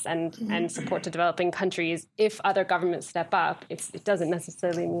fairness and support to developing countries, if other governments step up, it doesn't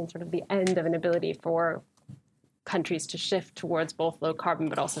necessarily mean sort of the end of an ability for countries to shift towards both low carbon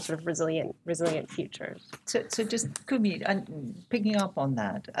but also sort of resilient futures. So just, Kumi, and picking up on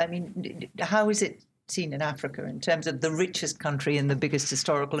that, how is it seen in Africa in terms of the richest country and the biggest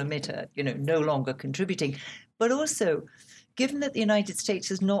historical emitter, no longer contributing, but also given that the United States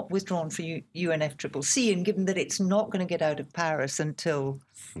has not withdrawn from UNFCCC and given that it's not going to get out of Paris until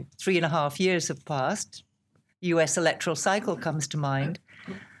 3.5 years have passed, US electoral cycle comes to mind,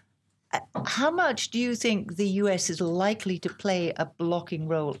 How much do you think the US is likely to play a blocking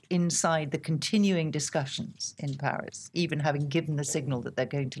role inside the continuing discussions in Paris, even having given the signal that they're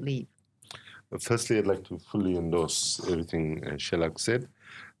going to leave? Firstly, I'd like to fully endorse everything Shelagh said.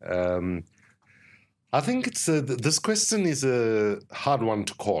 I think this question is a hard one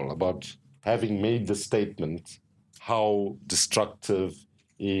to call about having made the statement, how destructive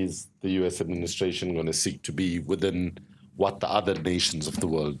is the US administration going to seek to be within what the other nations of the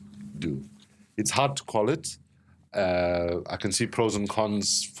world do. It's hard to call it. I can see pros and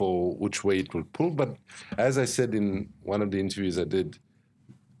cons for which way it will pull, but as I said in one of the interviews I did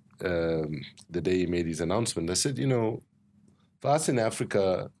the day he made his announcement, I said, for us in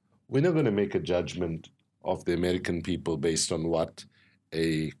Africa, we're not going to make a judgment of the American people based on what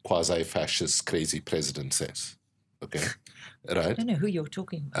a quasi-fascist, crazy president says. Okay, right? I don't know who you're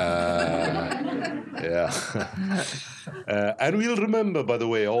talking about. Yeah. And we'll remember, by the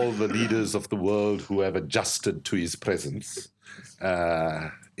way, all the leaders of the world who have adjusted to his presence,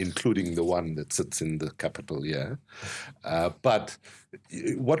 including the one that sits in the capital here. But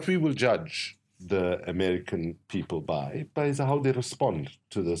what we will judge the American people by is how they respond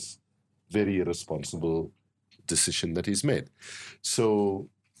to this very irresponsible decision that he's made. So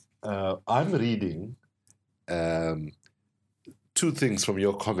I'm reading two things from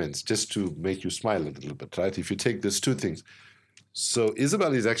your comments just to make you smile a little bit, right? If you take these two things. So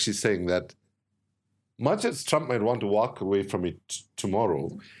Isabel is actually saying that much as Trump might want to walk away from it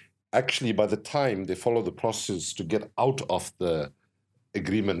tomorrow, actually by the time they follow the process to get out of the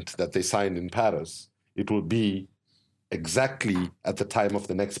agreement that they signed in Paris, it will be exactly at the time of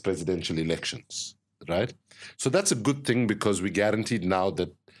the next presidential elections, right? So that's a good thing because we guaranteed now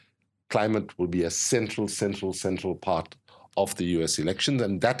that climate will be a central part of the US elections.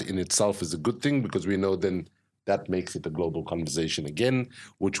 And that in itself is a good thing because we know then that makes it a global conversation again,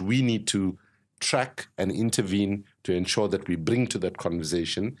 which we need to track and intervene to ensure that we bring to that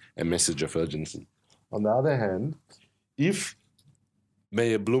conversation a message of urgency. On the other hand, if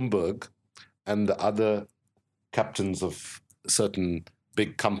Mayor Bloomberg and the other captains of certain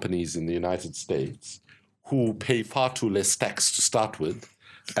big companies in the United States who pay far too less tax to start with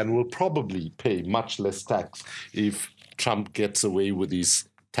and will probably pay much less tax if Trump gets away with his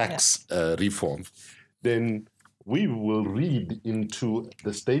tax reform, then we will read into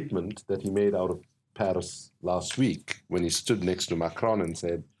the statement that he made out of Paris last week when he stood next to Macron and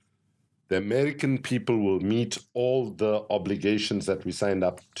said, the American people will meet all the obligations that we signed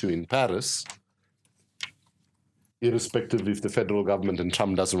up to in Paris, irrespective if the federal government and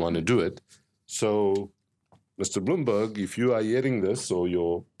Trump doesn't want to do it. So, Mr. Bloomberg, if you are hearing this or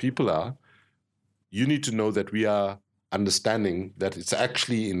your people are, you need to know that we are understanding that it's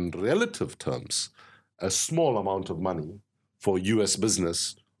actually in relative terms a small amount of money for US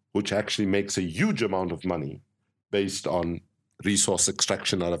business, which actually makes a huge amount of money based on resource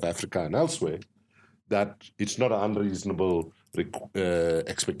extraction out of Africa and elsewhere, that it's not an unreasonable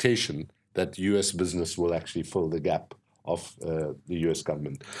expectation that US business will actually fill the gap of the US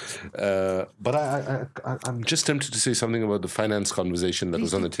government. But I'm just tempted to say something about the finance conversation that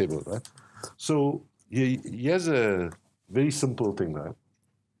was on the table, right? So here's a very simple thing, right?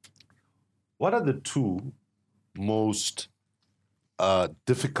 What are the two most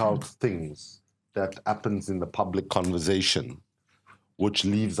difficult things that happens in the public conversation which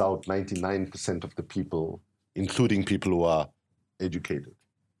leaves out 99% of the people, including people who are educated?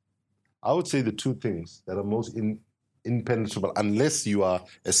 I would say the two things that are most impenetrable, unless you are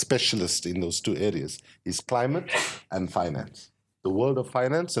a specialist in those two areas, is climate and finance. The world of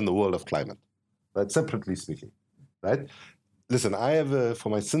finance and the world of climate, right? Separately speaking, right? Listen, for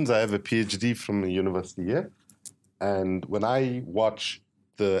my sins, I have a PhD from a university here. And when I watch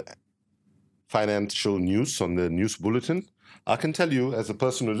the financial news on the news bulletin, I can tell you, as a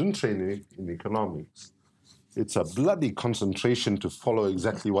person who didn't train in economics, it's a bloody concentration to follow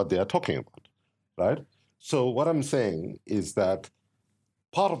exactly what they are talking about, right? So what I'm saying is that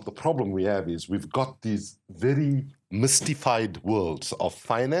part of the problem we have is we've got these very mystified worlds of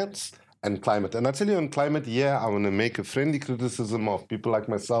finance and climate. And I tell you, on climate, I want to make a friendly criticism of people like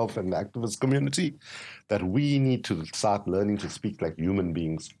myself and the activist community that we need to start learning to speak like human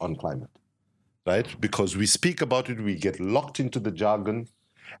beings on climate, right? Because we speak about it, we get locked into the jargon,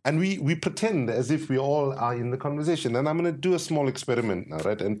 and we pretend as if we all are in the conversation. And I'm going to do a small experiment now,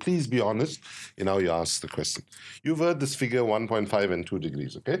 right? And please be honest in how you ask the question. You've heard this figure 1.5 and 2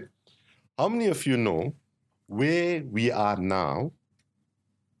 degrees, okay? How many of you know where we are now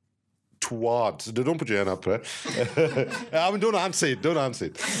towards, don't put your hand up, right? I mean, don't answer it.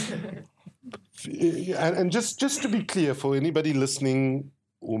 And just to be clear for anybody listening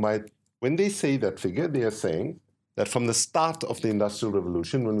who might when they say that figure, they are saying that from the start of the Industrial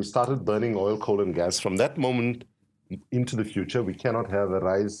Revolution, when we started burning oil, coal, and gas, from that moment into the future, we cannot have a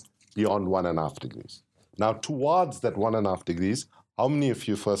rise beyond 1.5 degrees. Now, towards that 1.5 degrees, how many of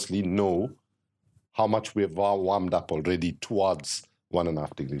you firstly know how much we have warmed up already towards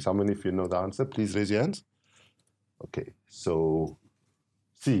 1.5 degrees? How many of you know the answer? Please raise your hands. Okay, so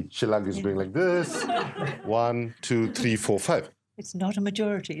see, Shilag is doing like this. 1, 2, 3, 4, 5. It's not a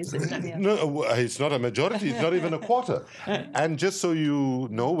majority, is it? Daniel? No, it's not a majority. It's not even a quarter. And just so you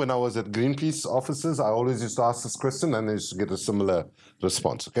know, when I was at Greenpeace offices, I always used to ask this question and I used to get a similar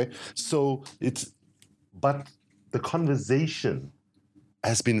response, okay? So but the conversation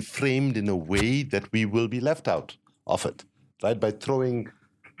has been framed in a way that we will be left out of it, right? By throwing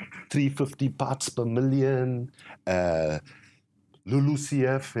 350 parts per million,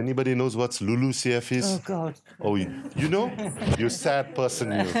 LULUCF. Anybody knows what LULUCF is? Oh, God. Oh, you know? You sad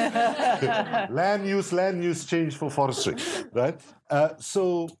person, you. Land use change for forestry, right?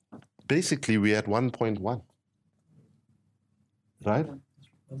 So basically, we had 1.1, right?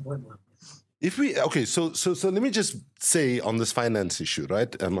 1.1. If we, okay, so let me just say on this finance issue,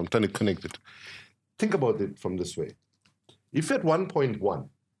 right? I'm trying to connect it. Think about it from this way. If at 1.1,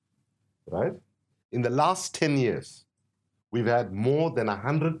 right, in the last 10 years, we've had more than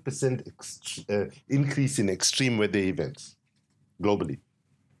 100% increase in extreme weather events globally,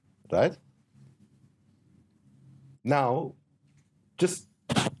 right? Now, just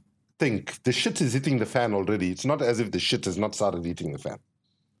think, the shit is hitting the fan already. It's not as if the shit has not started hitting the fan.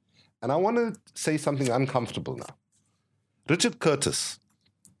 And I want to say something uncomfortable now. Richard Curtis,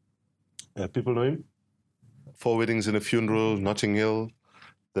 people know him? 4 Weddings and a Funeral, Notting Hill,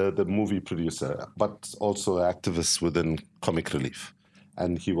 the movie producer, but also activist within Comic Relief.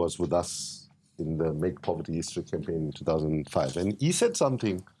 And he was with us in the Make Poverty History campaign in 2005. And he said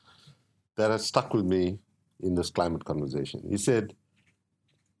something that has stuck with me in this climate conversation. He said,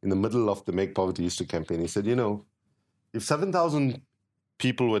 in the middle of the Make Poverty History campaign, he said, you know, if 7,000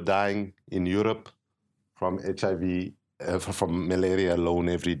 people were dying in Europe from HIV, from malaria alone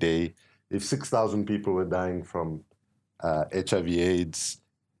every day, if 6,000 people were dying from HIV/AIDS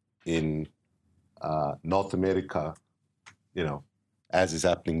in North America, you know, as is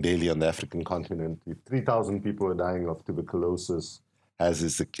happening daily on the African continent, if 3,000 people were dying of tuberculosis, as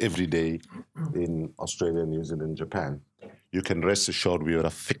is every day in Australia, New Zealand, Japan, you can rest assured we would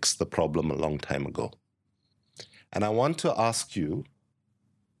have fixed the problem a long time ago. And I want to ask you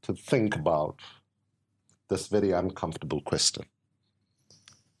to think about this very uncomfortable question.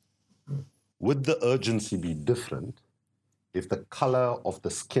 Would the urgency be different if the color of the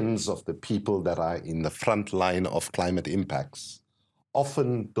skins of the people that are in the front line of climate impacts,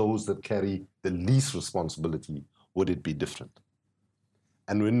 often those that carry the least responsibility, would it be different?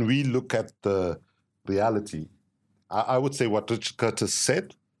 And when we look at the reality, I would say what Richard Curtis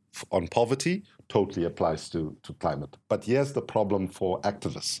said on poverty totally applies to climate. But here's the problem for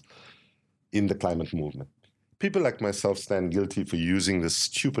activists in the climate movement. People like myself stand guilty for using this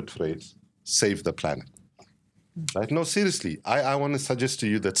stupid phrase, save the planet. Right? No, seriously, I want to suggest to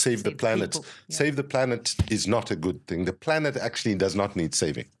you that save the planet. Yeah. Save the planet is not a good thing. The planet actually does not need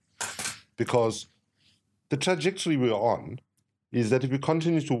saving. Because the trajectory we're on is that if we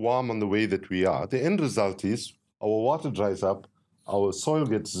continue to warm on the way that we are, the end result is our water dries up, our soil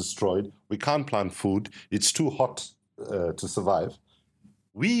gets destroyed, we can't plant food, it's too hot to survive.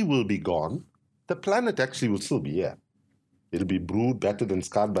 We will be gone. The planet actually will still be here. It'll be brewed, battered, and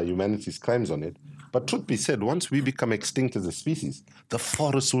scarred by humanity's crimes on it. But truth be said, once we become extinct as a species, the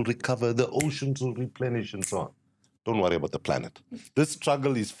forests will recover, the oceans will replenish, and so on. Don't worry about the planet. This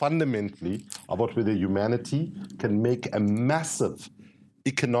struggle is fundamentally about whether humanity can make a massive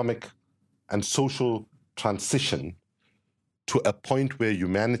economic and social transition to a point where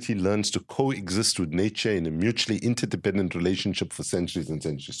humanity learns to coexist with nature in a mutually interdependent relationship for centuries and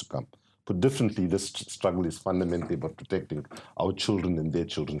centuries to come. Put differently, this struggle is fundamentally about protecting our children and their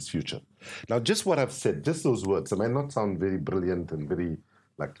children's future. Now, just what I've said, just those words, they might not sound very brilliant and very,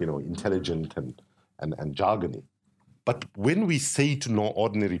 intelligent and jargony. But when we say to no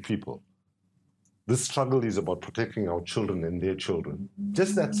ordinary people, this struggle is about protecting our children and their children,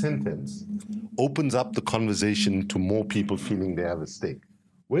 just that sentence opens up the conversation to more people feeling they have a stake.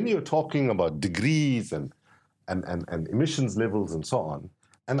 When you're talking about degrees and emissions levels and so on,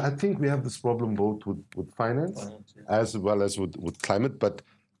 and I think we have this problem both with finance as well as with climate. But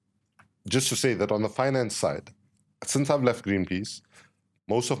just to say that on the finance side, since I've left Greenpeace,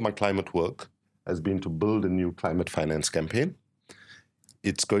 most of my climate work has been to build a new climate finance campaign.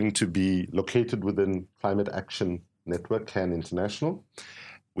 It's going to be located within Climate Action Network, CAN International.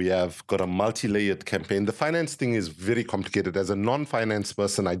 We have got a multi-layered campaign. The finance thing is very complicated. As a non-finance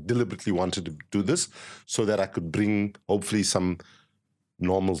person, I deliberately wanted to do this so that I could bring, hopefully, some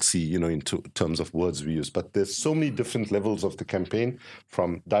normalcy, into terms of words we use. But there's so many different levels of the campaign,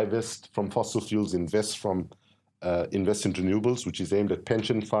 from divest from fossil fuels, invest in renewables, which is aimed at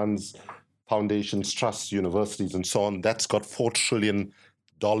pension funds, foundations, trusts, universities, and so on. That's got $4 trillion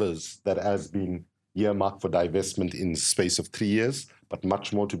that has been earmarked for divestment in the space of 3 years, but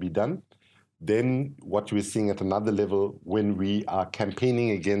much more to be done. Then what we're seeing at another level, when we are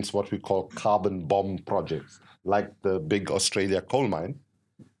campaigning against what we call carbon bomb projects, like the big Australia coal mine,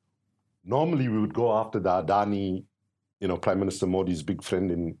 normally we would go after the Adani, Prime Minister Modi's big friend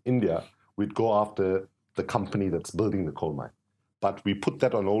in India. We'd go after the company that's building the coal mine. But we put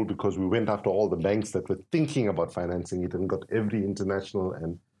that on hold because we went after all the banks that were thinking about financing it and got every international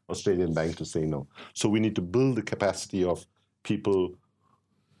and Australian bank to say no. So we need to build the capacity of people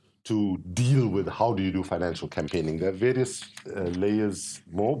to deal with how do you do financial campaigning. There are various layers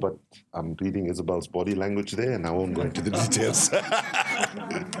more, but I'm reading Isabel's body language there, and I won't go into the details.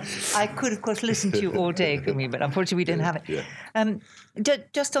 I could, of course, listen to you all day, couldn't we? But unfortunately, we didn't have it. Yeah.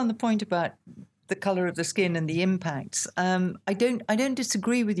 Just on the point about the colour of the skin and the impacts, I don't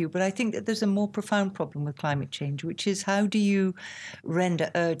disagree with you, but I think that there's a more profound problem with climate change, which is how do you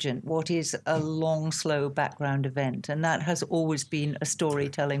render urgent what is a long, slow background event? And that has always been a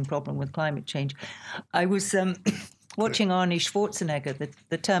storytelling problem with climate change. I was watching Arnie Schwarzenegger,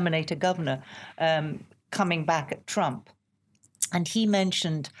 the Terminator governor, coming back at Trump, and he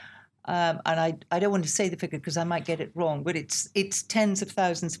mentioned, and I don't want to say the figure because I might get it wrong, but it's tens of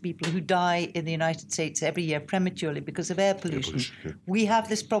thousands of people who die in the United States every year prematurely because of air pollution. We have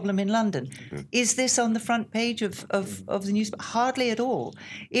this problem in London. Is this on the front page of the news? Hardly at all.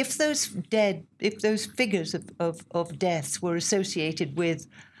 If those figures of deaths were associated with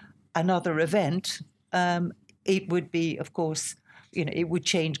another event, it would be, of course, it would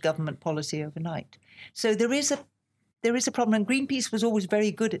change government policy overnight. So there is a problem, and Greenpeace was always very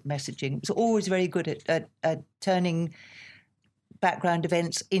good at messaging. It was always very good at turning background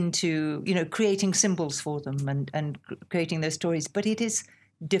events into, creating symbols for them and creating those stories. But it is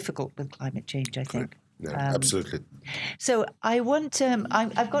difficult with climate change, I think. Yeah, absolutely. So I want,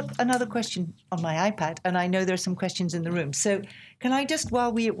 I've got another question on my iPad, and I know there are some questions in the room. So can I just,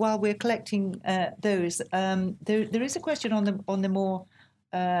 while we're collecting those, there is a question on the more.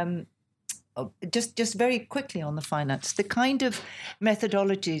 Just very quickly on the finance, the kind of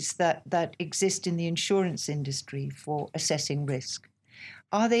methodologies that exist in the insurance industry for assessing risk,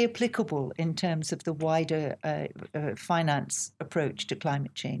 are they applicable in terms of the wider finance approach to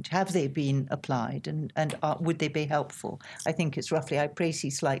climate change? Have they been applied, and would they be helpful? I think it's roughly, I praise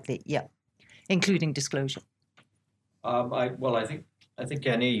you slightly, including disclosure. I think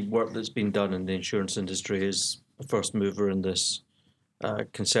any work that's been done in the insurance industry is a first mover in this.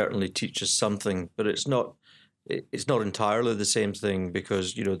 Can certainly teach us something, but it's not entirely the same thing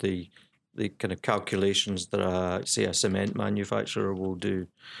because the kind of calculations that say a cement manufacturer will do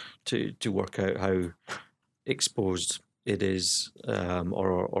to work out how exposed it is,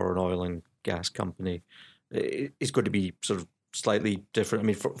 or an oil and gas company, is going to be sort of slightly different. I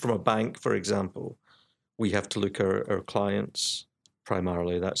mean, from a bank, for example, we have to look at our clients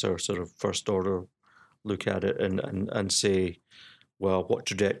primarily. That's our sort of first order look at it and say, well, what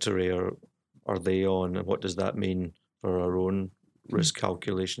trajectory are they on, and what does that mean for our own risk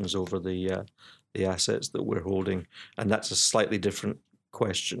calculations over the assets that we're holding? And that's a slightly different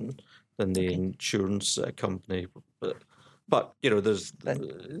question than the insurance company. But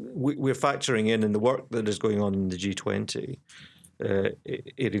we're factoring in the work that is going on in the G20.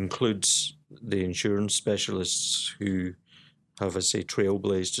 It includes the insurance specialists who have, I say,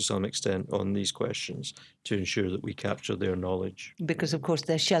 trailblazed to some extent on these questions to ensure that we capture their knowledge. Because, of course,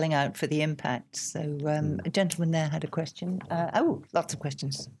 they're shelling out for the impact. So a gentleman there had a question. Lots of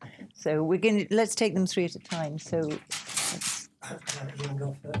questions. So let's take them three at a time. So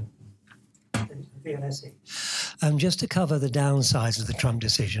just to cover the downsides of the Trump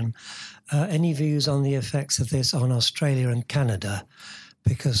decision, any views on the effects of this on Australia and Canada?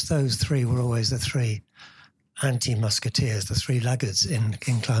 Because those three were always the three anti-musketeers, the three laggards in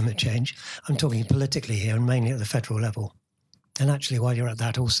climate change. I'm talking politically here and mainly at the federal level. And actually, while you're at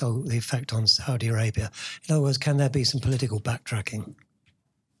that, also the effect on Saudi Arabia. In other words, can there be some political backtracking?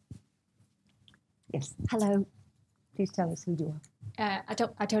 Yes. Hello. Please tell us who you are. I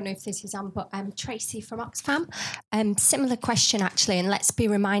don't know if this is on, but I'm Tracy from Oxfam. Similar question, actually, and let's be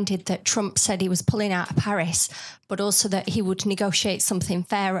reminded that Trump said he was pulling out of Paris, but also that he would negotiate something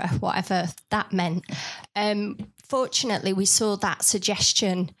fairer, whatever that meant. unfortunately, we saw that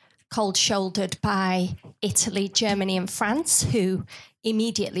suggestion cold-shouldered by Italy, Germany and France, who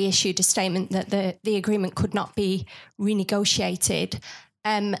immediately issued a statement that the agreement could not be renegotiated.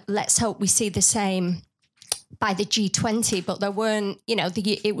 Let's hope we see the same by the G20, but there weren't,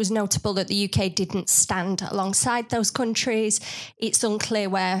 it was notable that the UK didn't stand alongside those countries. It's unclear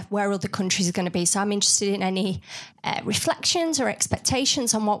where other countries are going to be. So I'm interested in any reflections or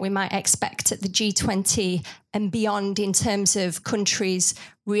expectations on what we might expect at the G20 and beyond in terms of countries'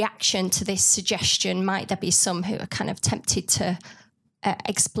 reaction to this suggestion. Might there be some who are kind of tempted to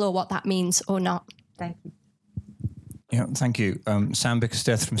explore what that means or not? Thank you. Yeah, thank you. Sam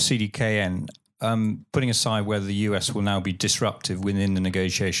Bickersteth from CDKN. Putting aside whether the US will now be disruptive within the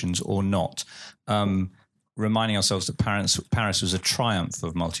negotiations or not, reminding ourselves that Paris was a triumph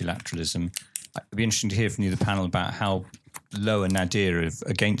of multilateralism. It'd be interesting to hear from you, the panel, about how low a nadir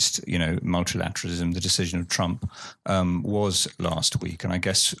against multilateralism the decision of Trump was last week. And I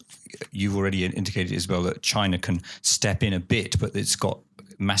guess you've already indicated, Isabel, that China can step in a bit, but it's got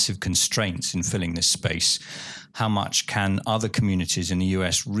massive constraints in filling this space. How much can other communities in the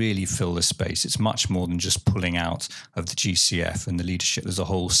US really fill the space? It's much more than just pulling out of the GCF and the leadership. There's a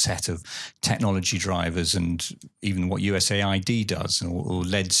whole set of technology drivers and even what USAID does, or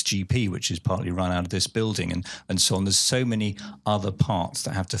LEDS GP, which is partly run out of this building, and so on. There's so many other parts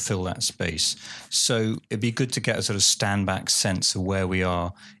that have to fill that space. So it'd be good to get a sort of stand back sense of where we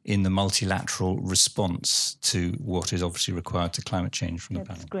are in the multilateral response to what is obviously required to climate change from the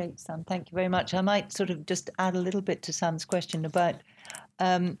panel. That's great, Sam. Thank you very much. I might sort of just add a little bit to Sam's question about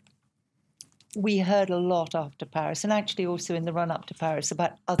we heard a lot after Paris, and actually also in the run-up to Paris,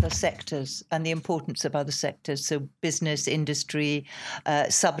 about other sectors and the importance of other sectors, so business, industry,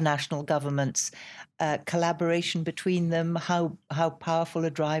 subnational governments, collaboration between them, how powerful a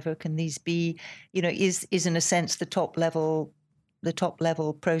driver can these be? Is in a sense the top level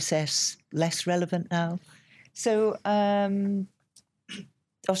process less relevant now? So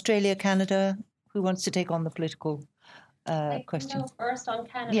Australia, Canada, who wants to take on the political question? I can go first on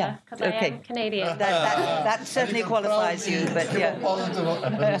Canada, because I am Canadian. That certainly qualifies you, but yeah. Positive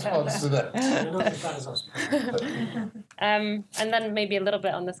response to that. And then maybe a little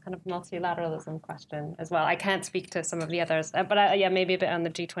bit on this kind of multilateralism question as well. I can't speak to some of the others, but maybe a bit on the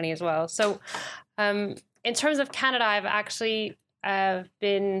G20 as well. So in terms of Canada, I've actually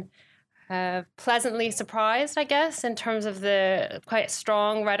been pleasantly surprised, I guess, in terms of the quite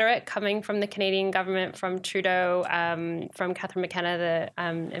strong rhetoric coming from the Canadian government, from Trudeau, from Catherine McKenna, the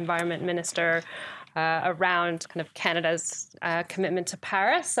Environment Minister, around kind of Canada's commitment to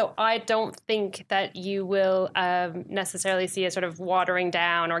Paris. So I don't think that you will necessarily see a sort of watering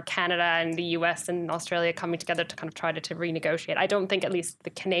down, or Canada and the US and Australia coming together to kind of try to renegotiate. I don't think at least the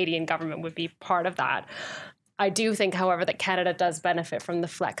Canadian government would be part of that. I do think, however, that Canada does benefit from the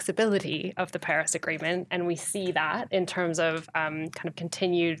flexibility of the Paris Agreement, and we see that in terms of kind of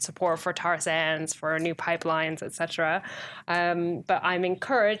continued support for tar sands, for new pipelines, etc. But I'm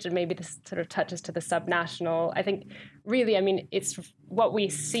encouraged, and maybe this sort of touches to the subnational. I think really, it's what we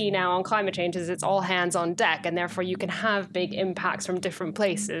see now on climate change is it's all hands on deck, and therefore you can have big impacts from different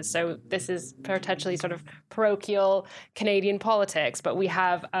places. So this is potentially sort of parochial Canadian politics, but we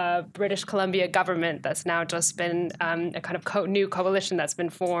have a British Columbia government that's now just been a kind of new coalition that's been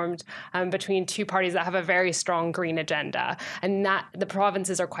formed between two parties that have a very strong green agenda. And that the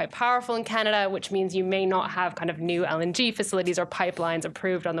provinces are quite powerful in Canada, which means you may not have kind of new LNG facilities or pipelines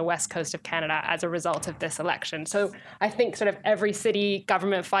approved on the west coast of Canada as a result of this election. So I think sort of every city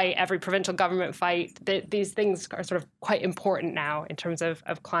government fight, every provincial government fight, these things are sort of quite important now in terms of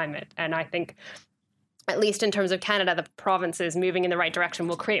climate. And I think, at least in terms of Canada, the provinces moving in the right direction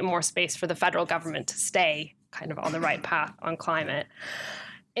will create more space for the federal government to stay kind of on the right path on climate.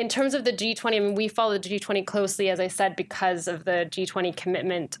 In terms of the G20, we follow the G20 closely, as I said, because of the G20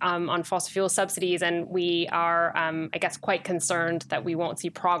 commitment on fossil fuel subsidies. And we are, I guess, quite concerned that we won't see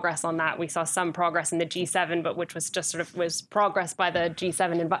progress on that. We saw some progress in the G7, but which was just sort of was progress by the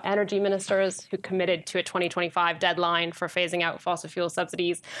G7 energy ministers who committed to a 2025 deadline for phasing out fossil fuel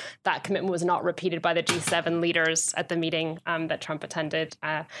subsidies. That commitment was not repeated by the G7 leaders at the meeting that Trump attended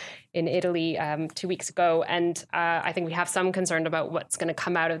in Italy 2 weeks ago. And I think we have some concern about what's going to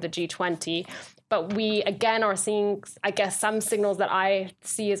come out of the G20. But we, again, are seeing, I guess, some signals that I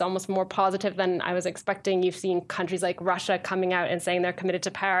see as almost more positive than I was expecting. You've seen countries like Russia coming out and saying they're committed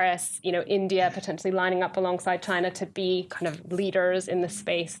to Paris, India potentially lining up alongside China to be kind of leaders in the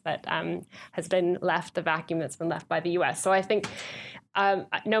space that has been left, the vacuum that's been left by the US. So I think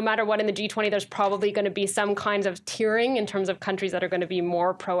no matter what in the G20, there's probably going to be some kinds of tiering in terms of countries that are going to be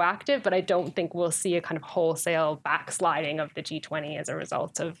more proactive, but I don't think we'll see a kind of wholesale backsliding of the G20 as a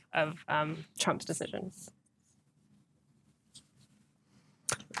result of Trump's decisions.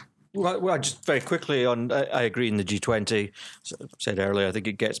 Well, just very quickly on, I agree in the G20. As I said earlier, I think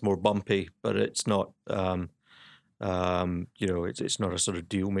it gets more bumpy, but it's not, it's not a sort of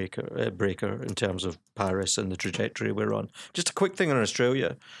deal breaker in terms of Paris and the trajectory we're on. Just a quick thing on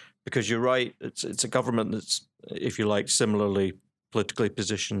Australia, because you're right, it's a government that's, if you like, similarly politically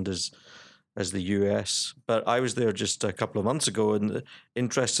positioned as the US. But I was there just a couple of months ago, and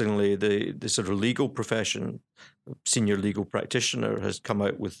interestingly, the sort of legal profession, senior legal practitioner, has come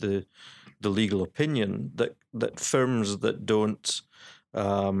out with the legal opinion that firms that don't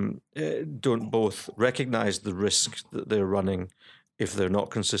both recognise the risk that they're running if they're not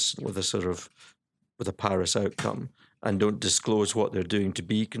consistent with a Paris outcome, and don't disclose what they're doing to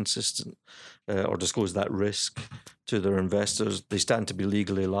be consistent or disclose that risk to their investors, they stand to be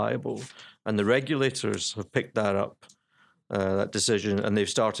legally liable. And the regulators have picked that up, that decision, and they've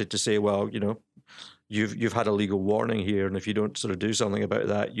started to say, well, you've had a legal warning here, and if you don't sort of do something about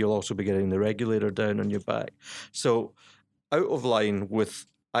that, you'll also be getting the regulator down on your back. So out of line with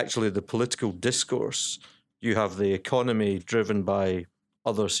actually the political discourse, you have the economy driven by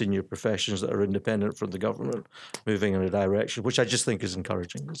other senior professions that are independent from the government moving in a direction, which I just think is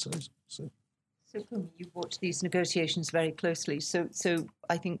encouraging. So you've watched these negotiations very closely. So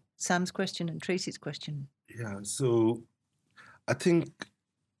I think Sam's question and Tracy's question. Yeah, so I think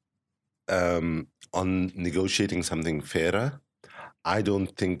on negotiating something fairer, I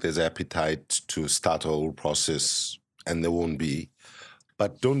don't think there's appetite to start a whole process, and there won't be.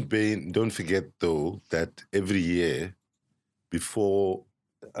 But don't forget, though, that every year before,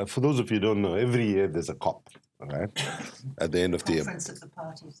 for those of you who don't know, every year there's a COP. All right. At the end of the year. Conference of the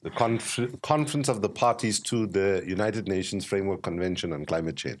Parties. The Conference of the Parties to the United Nations Framework Convention on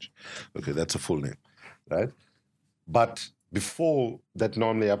Climate Change. Okay, that's a full name, right? But before that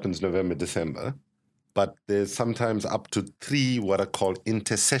normally happens November, December, but there's sometimes up to 3 what are called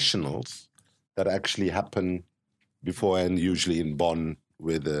intersessionals that actually happen before, and usually in Bonn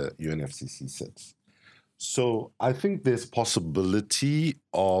where the UNFCCC sits. So I think there's possibility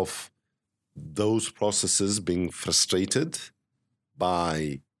of those processes being frustrated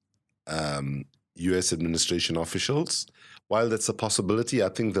by US administration officials. While that's a possibility, I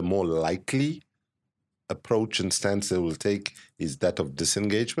think the more likely approach and stance they will take is that of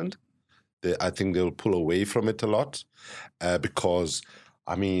disengagement. I think they'll pull away from it a lot because,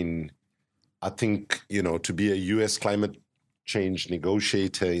 I think, to be a US climate change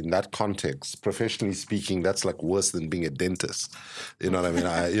negotiator in that context, professionally speaking, that's like worse than being a dentist. You know what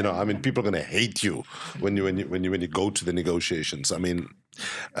I mean? People are going to hate you when you go to the negotiations.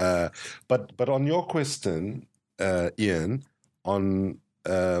 But on your question, Ian, on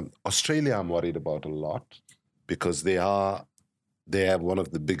Australia, I'm worried about a lot because they have one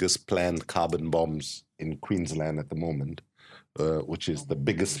of the biggest planned carbon bombs in Queensland at the moment, which is the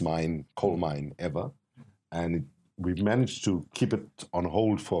biggest coal mine ever, and we've managed to keep it on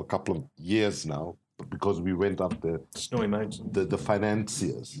hold for a couple of years now because we went up the Snowy Mountain. The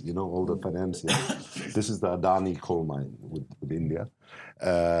financiers, all the financiers. This is the Adani coal mine with India.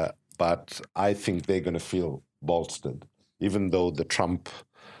 But I think they're going to feel bolstered, even though the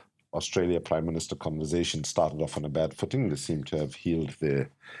Trump-Australia Prime Minister conversation started off on a bad footing. They seem to have healed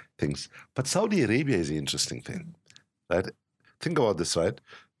their things. But Saudi Arabia is the interesting thing, right? Think about this, right?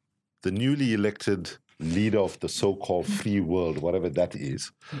 The newly elected leader of the so-called free world, whatever that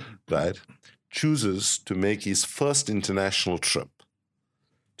is, right, chooses to make his first international trip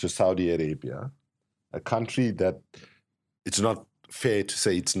to Saudi Arabia, a country that it's not fair to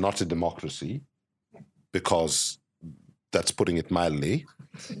say it's not a democracy, because that's putting it mildly,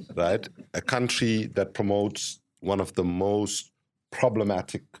 right? A country that promotes one of the most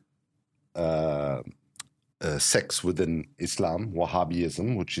problematic sects within Islam,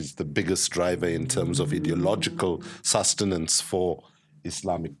 Wahhabism, which is the biggest driver in terms of ideological sustenance for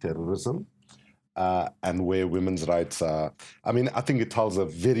Islamic terrorism, and where women's rights are. I think it tells a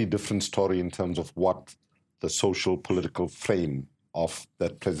very different story in terms of what the social political frame of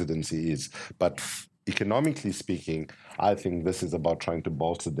that presidency is. But economically speaking, I think this is about trying to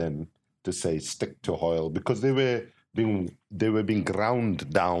bolster them to say stick to oil, because they were being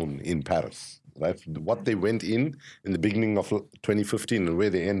ground down in Paris. Right, what they went in the beginning of 2015 and where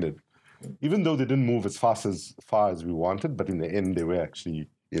they ended, even though they didn't move as far as we wanted, but in the end they were actually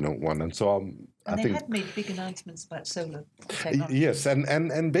won. And so I think they had made big announcements about solar technology. Yes,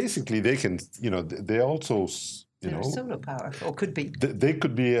 and basically they can they're also solar power, or could be. They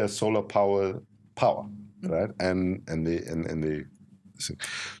could be a solar power, right? And they.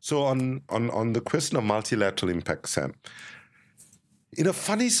 So on the question of multilateral impact, Sam, in a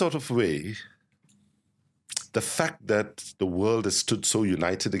funny sort of way, the fact that the world has stood so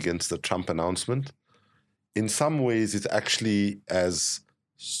united against the Trump announcement, in some ways, it actually has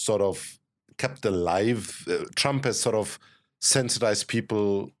sort of kept alive. Trump has sort of sensitized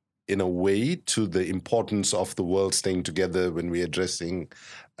people in a way to the importance of the world staying together when we're addressing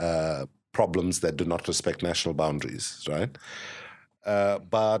problems that do not respect national boundaries, right?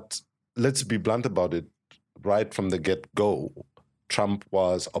 But let's be blunt about it. Right from the get-go, Trump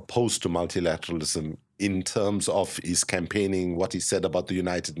was opposed to multilateralism in terms of his campaigning, what he said about the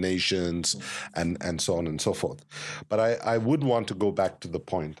United Nations, and so on and so forth. But I would want to go back to the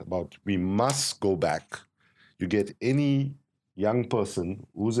point about we must go back. You get any young person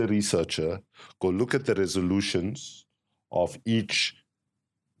who's a researcher, go look at the resolutions of each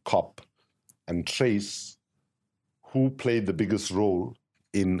COP and trace who played the biggest role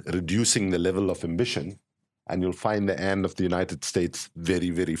in reducing the level of ambition, and you'll find the hand of the United States very,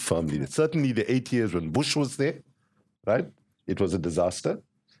 very firmly. Certainly the 8 years when Bush was there, right? It was a disaster.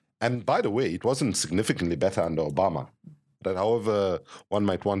 And by the way, it wasn't significantly better under Obama. But however one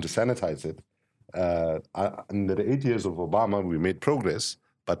might want to sanitize it, in the 8 years of Obama, we made progress,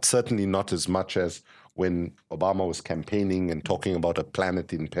 but certainly not as much as when Obama was campaigning and talking about a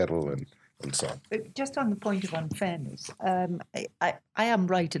planet in peril and so on. But just on the point of unfairness, I am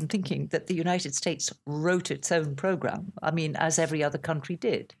right in thinking that the United States wrote its own program. I mean, as every other country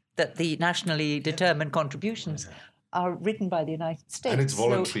did, that the nationally determined contributions are written by the United States. And it's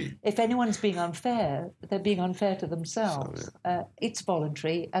voluntary. So if anyone's being unfair, they're being unfair to themselves. It's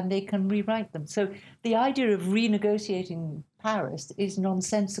voluntary, and they can rewrite them. So the idea of renegotiating Paris is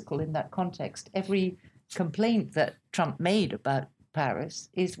nonsensical in that context. Every complaint that Trump made about Paris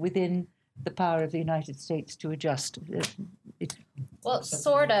is within the power of the United States to adjust. Well,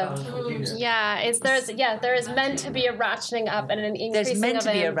 sort of. Yeah, there is meant to be a ratcheting up and an increasing of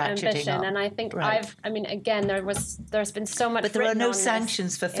ambition. Up. And I think right. again, there's been so much. But there are no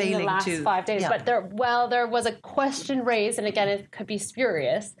sanctions for failing in the last 5 days. Yeah. But there was a question raised, and again, it could be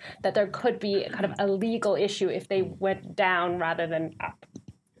spurious, that there could be kind of a legal issue if they went down rather than up.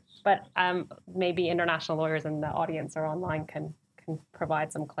 But maybe international lawyers in the audience or online can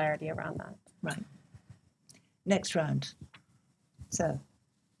provide some clarity around that. Right. Next round. So.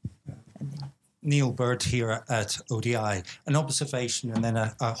 Neil Bird here at ODI. An observation and then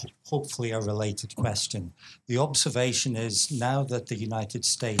hopefully a related question. The observation is now that the United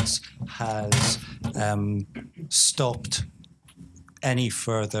States has stopped any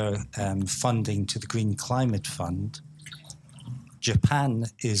further funding to the Green Climate Fund, Japan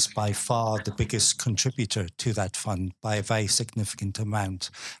is by far the biggest contributor to that fund by a very significant amount.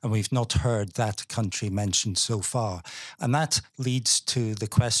 And we've not heard that country mentioned so far. And that leads to the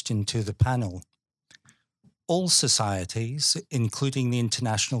question to the panel. All societies, including the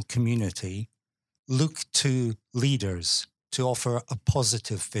international community, look to leaders to offer a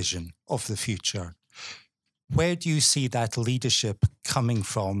positive vision of the future. Where do you see that leadership coming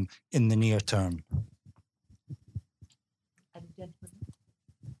from in the near term?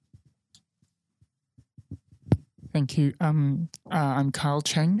 Thank you. I'm Kyle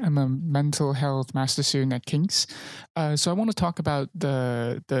Cheng. I'm a mental health master student at King's. So I want to talk about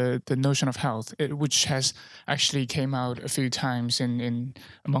the notion of health, which has actually came out a few times in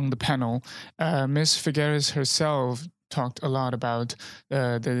among the panel. Ms. Figueres herself talked a lot about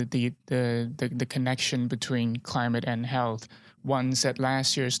the connection between climate and health. Once at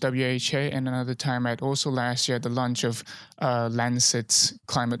last year's WHA and another time at also last year at the launch of Lancet's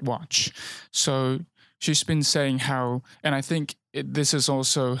Climate Watch. So she's been saying how, and I think this is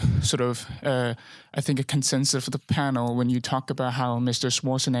also sort of, I think, a consensus for the panel when you talk about how Mr.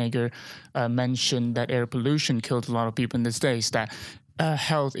 Schwarzenegger mentioned that air pollution killed a lot of people in these days, that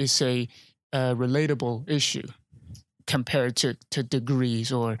health is a relatable issue compared to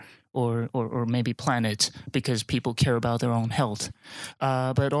degrees or maybe planet, because people care about their own health.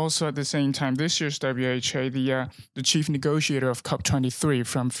 But also at the same time, this year's WHA, the chief negotiator of COP23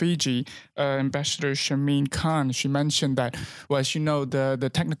 from Fiji, Ambassador Shameen Khan, she mentioned that, well, as you know,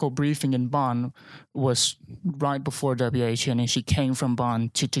 the technical briefing in Bonn was right before WHA, and she came from Bonn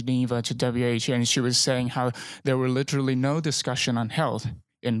to Geneva to WHA, and she was saying how there were literally no discussion on health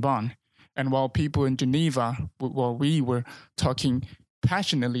in Bonn. And while people in Geneva, while we were talking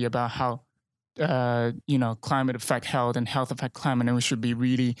passionately about how climate affect health and health affect climate, and we should be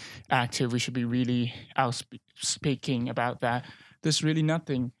really active, we should be really outspeaking about that. There's really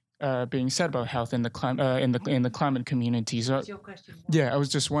nothing being said about health in the climate community. So, what's your question? Yeah, I was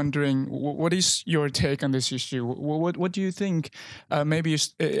just wondering, what is your take on this issue? What do you think? Maybe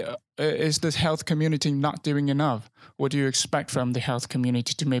is the health community not doing enough? What do you expect from the health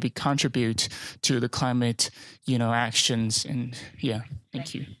community to maybe contribute to the climate, actions? And yeah,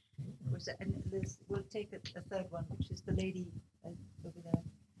 thank you. And Liz, we'll take a third one, which is the lady over there,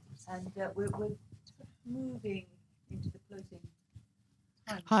 and we're moving into the closing.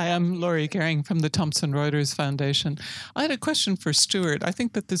 Hi, I'm Laurie Gehring from the Thomson Reuters Foundation. I had a question for Stuart. I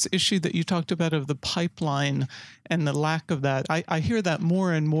think that this issue that you talked about of the pipeline and the lack of that, I hear that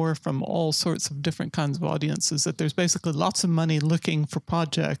more and more from all sorts of different kinds of audiences, that there's basically lots of money looking for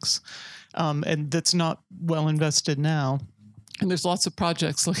projects, and that's not well invested now. And there's lots of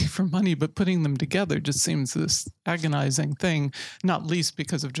projects looking for money, but putting them together just seems this agonizing thing, not least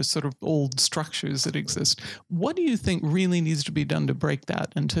because of just sort of old structures that exist. What do you think really needs to be done to break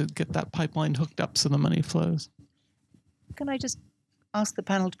that and to get that pipeline hooked up so the money flows? Can I just ask the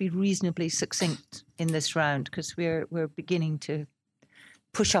panel to be reasonably succinct in this round, because we're beginning to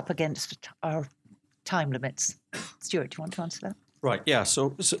push up against our time limits. Stuart, do you want to answer that? Right, yeah,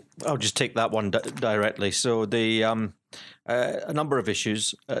 so I'll just take that one directly. So the a number of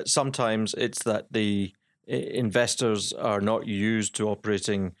issues. Sometimes it's that the investors are not used to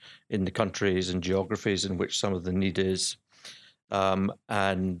operating in the countries and geographies in which some of the need is.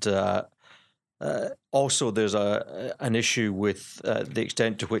 Also there's an issue with the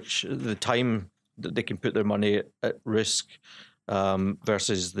extent to which the time that they can put their money at risk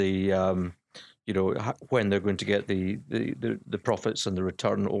versus the when they're going to get the profits and the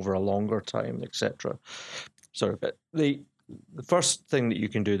return over a longer time, etc. Sorry, but the first thing that you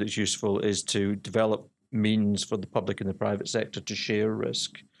can do that's useful is to develop means for the public and the private sector to share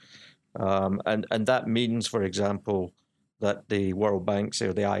risk. And that means, for example, that the World Bank, say,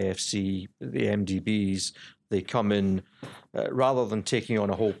 or the IFC, the MDBs, they come in, rather than taking on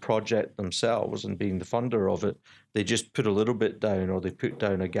a whole project themselves and being the funder of it, they just put a little bit down, or they put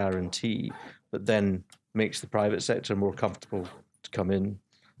down a guarantee that then makes the private sector more comfortable to come in.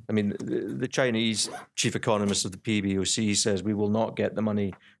 I mean, the Chinese chief economist of the PBOC says we will not get the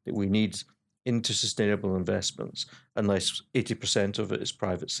money that we need into sustainable investments unless 80% of it is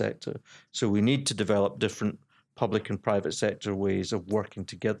private sector. So we need to develop different public and private sector ways of working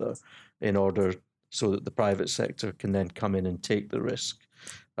together in order so that the private sector can then come in and take the risk.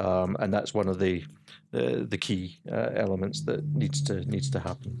 And that's one of the key elements that needs to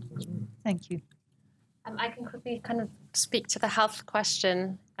happen. Thank you. I can quickly kind of speak to the health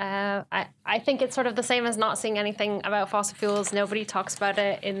question. I think it's sort of the same as not seeing anything about fossil fuels. Nobody talks about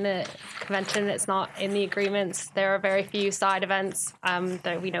it in the convention. It's not in the agreements. There are very few side events.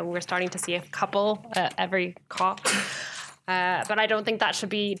 That we're starting to see a couple at every COP. But I don't think that should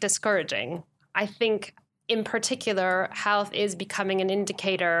be discouraging. I think, in particular, health is becoming an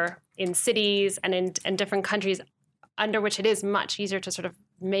indicator in cities and in different countries under which it is much easier to sort of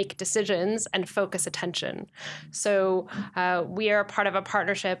make decisions and focus attention. So we are part of a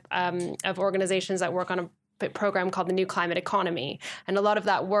partnership of organizations that work on a program called the New Climate Economy. And a lot of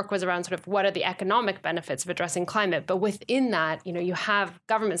that work was around sort of what are the economic benefits of addressing climate. But within that, you have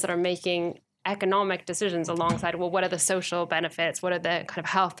governments that are making economic decisions alongside, well, what are the social benefits? What are the kind of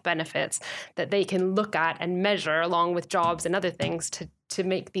health benefits that they can look at and measure along with jobs and other things to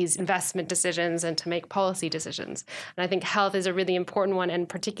make these investment decisions and to make policy decisions. And I think health is a really important one. And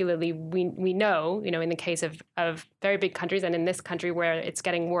particularly we know, in the case of very big countries and in this country where it's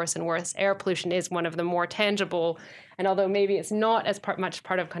getting worse and worse, air pollution is one of the more tangible. And although maybe it's not as much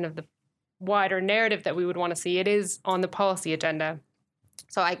part of kind of the wider narrative that we would want to see, it is on the policy agenda.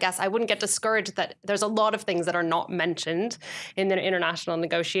 So I guess I wouldn't get discouraged that there's a lot of things that are not mentioned in the international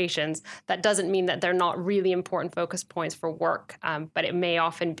negotiations. That doesn't mean that they're not really important focus points for work, but it may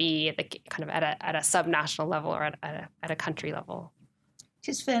often be kind of at a subnational level or at a country level. It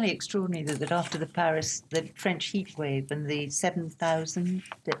is fairly extraordinary that after the French heat wave and the 7,000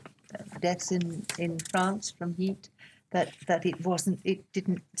 deaths in France from heat, that it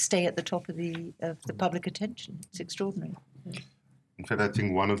didn't stay at the top of the public attention. It's extraordinary. In fact, I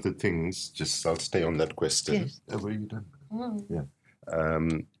think one of the things, I'll stay on that question. Yes. Were you done?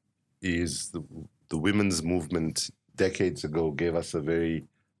 Yeah. Is the women's movement decades ago gave us a very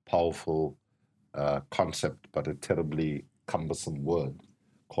powerful concept, but a terribly cumbersome word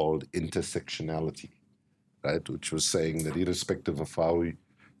called intersectionality, right? Which was saying that irrespective of how,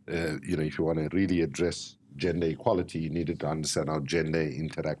 if you want to really address gender equality, you needed to understand how gender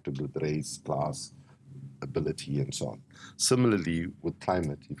interacted with race, class, ability, and so on. Similarly, with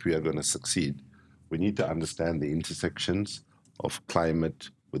climate, if we are going to succeed, we need to understand the intersections of climate,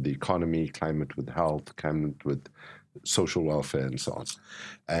 with the economy, climate with health, climate with social welfare, and so on.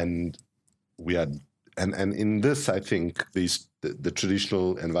 And we are, and in this, I think the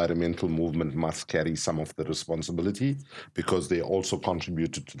traditional environmental movement must carry some of the responsibility, because they also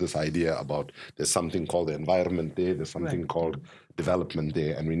contributed to this idea about there's something called the environment there, there's something called development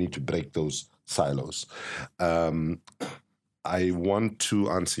there, and we need to break those silos. I want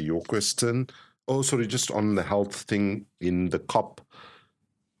to answer your question. Oh, sorry, just on the health thing in the COP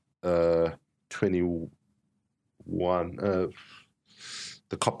 21,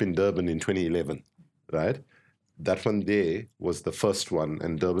 the COP in Durban in 2011, right? That one there was the first one,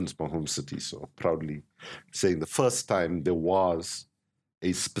 and Durban's my home city, so proudly saying the first time there was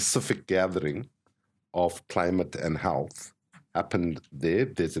a specific gathering of climate and health happened there.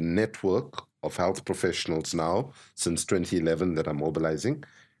 There's a network of health professionals now since 2011 that are mobilizing.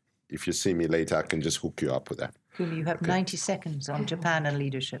 If you see me later, I can just hook you up with that. Cool, you have 90 seconds on Japan and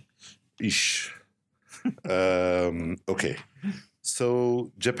leadership. Ish. Okay.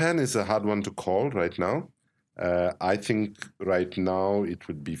 So Japan is a hard one to call right now. I think right now it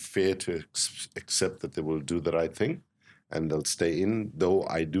would be fair to accept that they will do the right thing and they'll stay in, though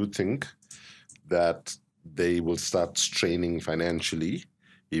I do think that they will start straining financially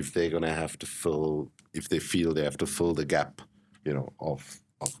if they're going to have to fill, if they feel they have to fill the gap, of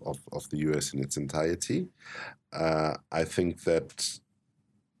the US in its entirety. I think that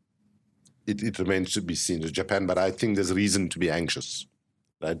it remains to be seen as Japan, but I think there's reason to be anxious,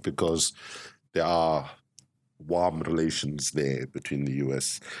 right? Because there are warm relations there between the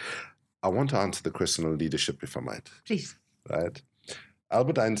US. I want to answer the question on leadership, if I might. Please. Right?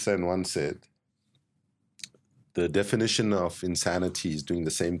 Albert Einstein once said, the definition of insanity is doing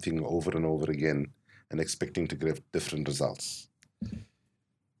the same thing over and over again and expecting to get different results.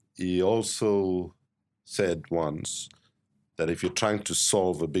 He also said once that if you're trying to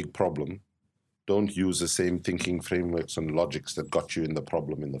solve a big problem, don't use the same thinking frameworks and logics that got you in the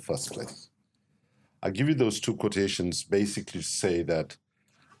problem in the first place. I give you those two quotations basically to say that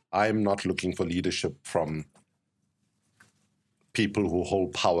I'm not looking for leadership from people who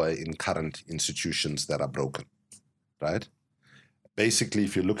hold power in current institutions that are broken, right? Basically,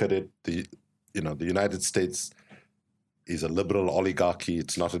 if you look at it, the United States is a liberal oligarchy.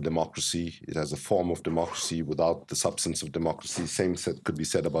 It's not a democracy. It has a form of democracy without the substance of democracy. Same could be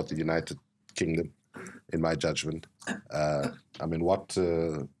said about the United Kingdom, in my judgment. What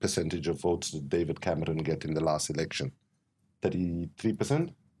percentage of votes did David Cameron get in the last election?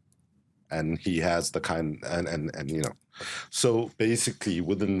 33%? And he has the kind, So basically,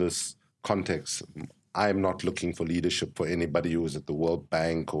 within this context, I'm not looking for leadership for anybody who is at the World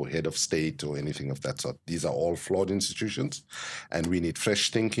Bank or head of state or anything of that sort. These are all flawed institutions, and we need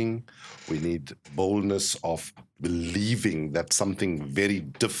fresh thinking. We need boldness of believing that something very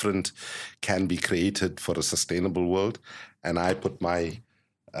different can be created for a sustainable world. And I put my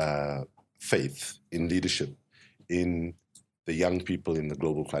faith in leadership in the young people in the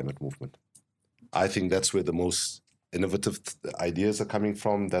global climate movement. I think that's where the most innovative ideas are coming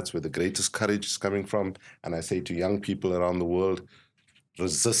from. That's where the greatest courage is coming from. And I say to young people around the world,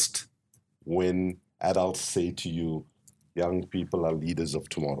 resist when adults say to you, young people are leaders of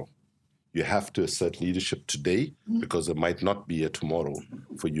tomorrow. You have to assert leadership today because there might not be a tomorrow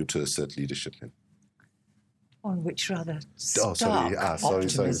for you to assert leadership in. On which rather sorry. Sorry.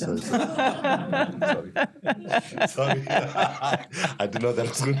 I didn't know that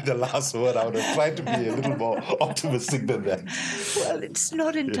was going to be the last word. I would have tried to be a little more optimistic than that. Well, it's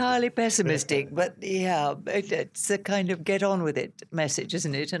not entirely pessimistic, but yeah, it's a kind of get on with it message,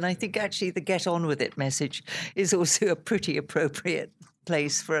 isn't it? And I think actually the get on with it message is also a pretty appropriate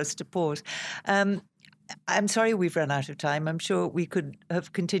place for us to pause. I'm sorry we've run out of time. I'm sure we could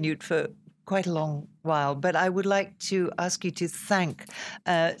have continued for quite a long while, but I would like to ask you to thank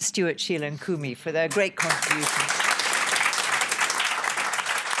Stuart, Sheila and Kumi for their great contributions.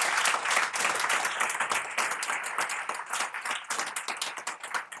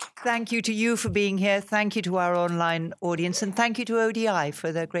 Thank you to you for being here. Thank you to our online audience, and thank you to ODI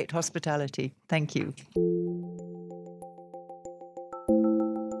for their great hospitality. Thank you.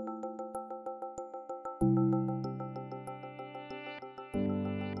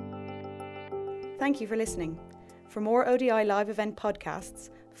 Thank you for listening. For more ODI live event podcasts,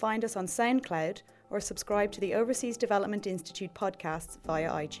 find us on SoundCloud or subscribe to the Overseas Development Institute podcasts via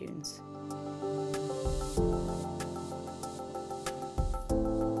iTunes.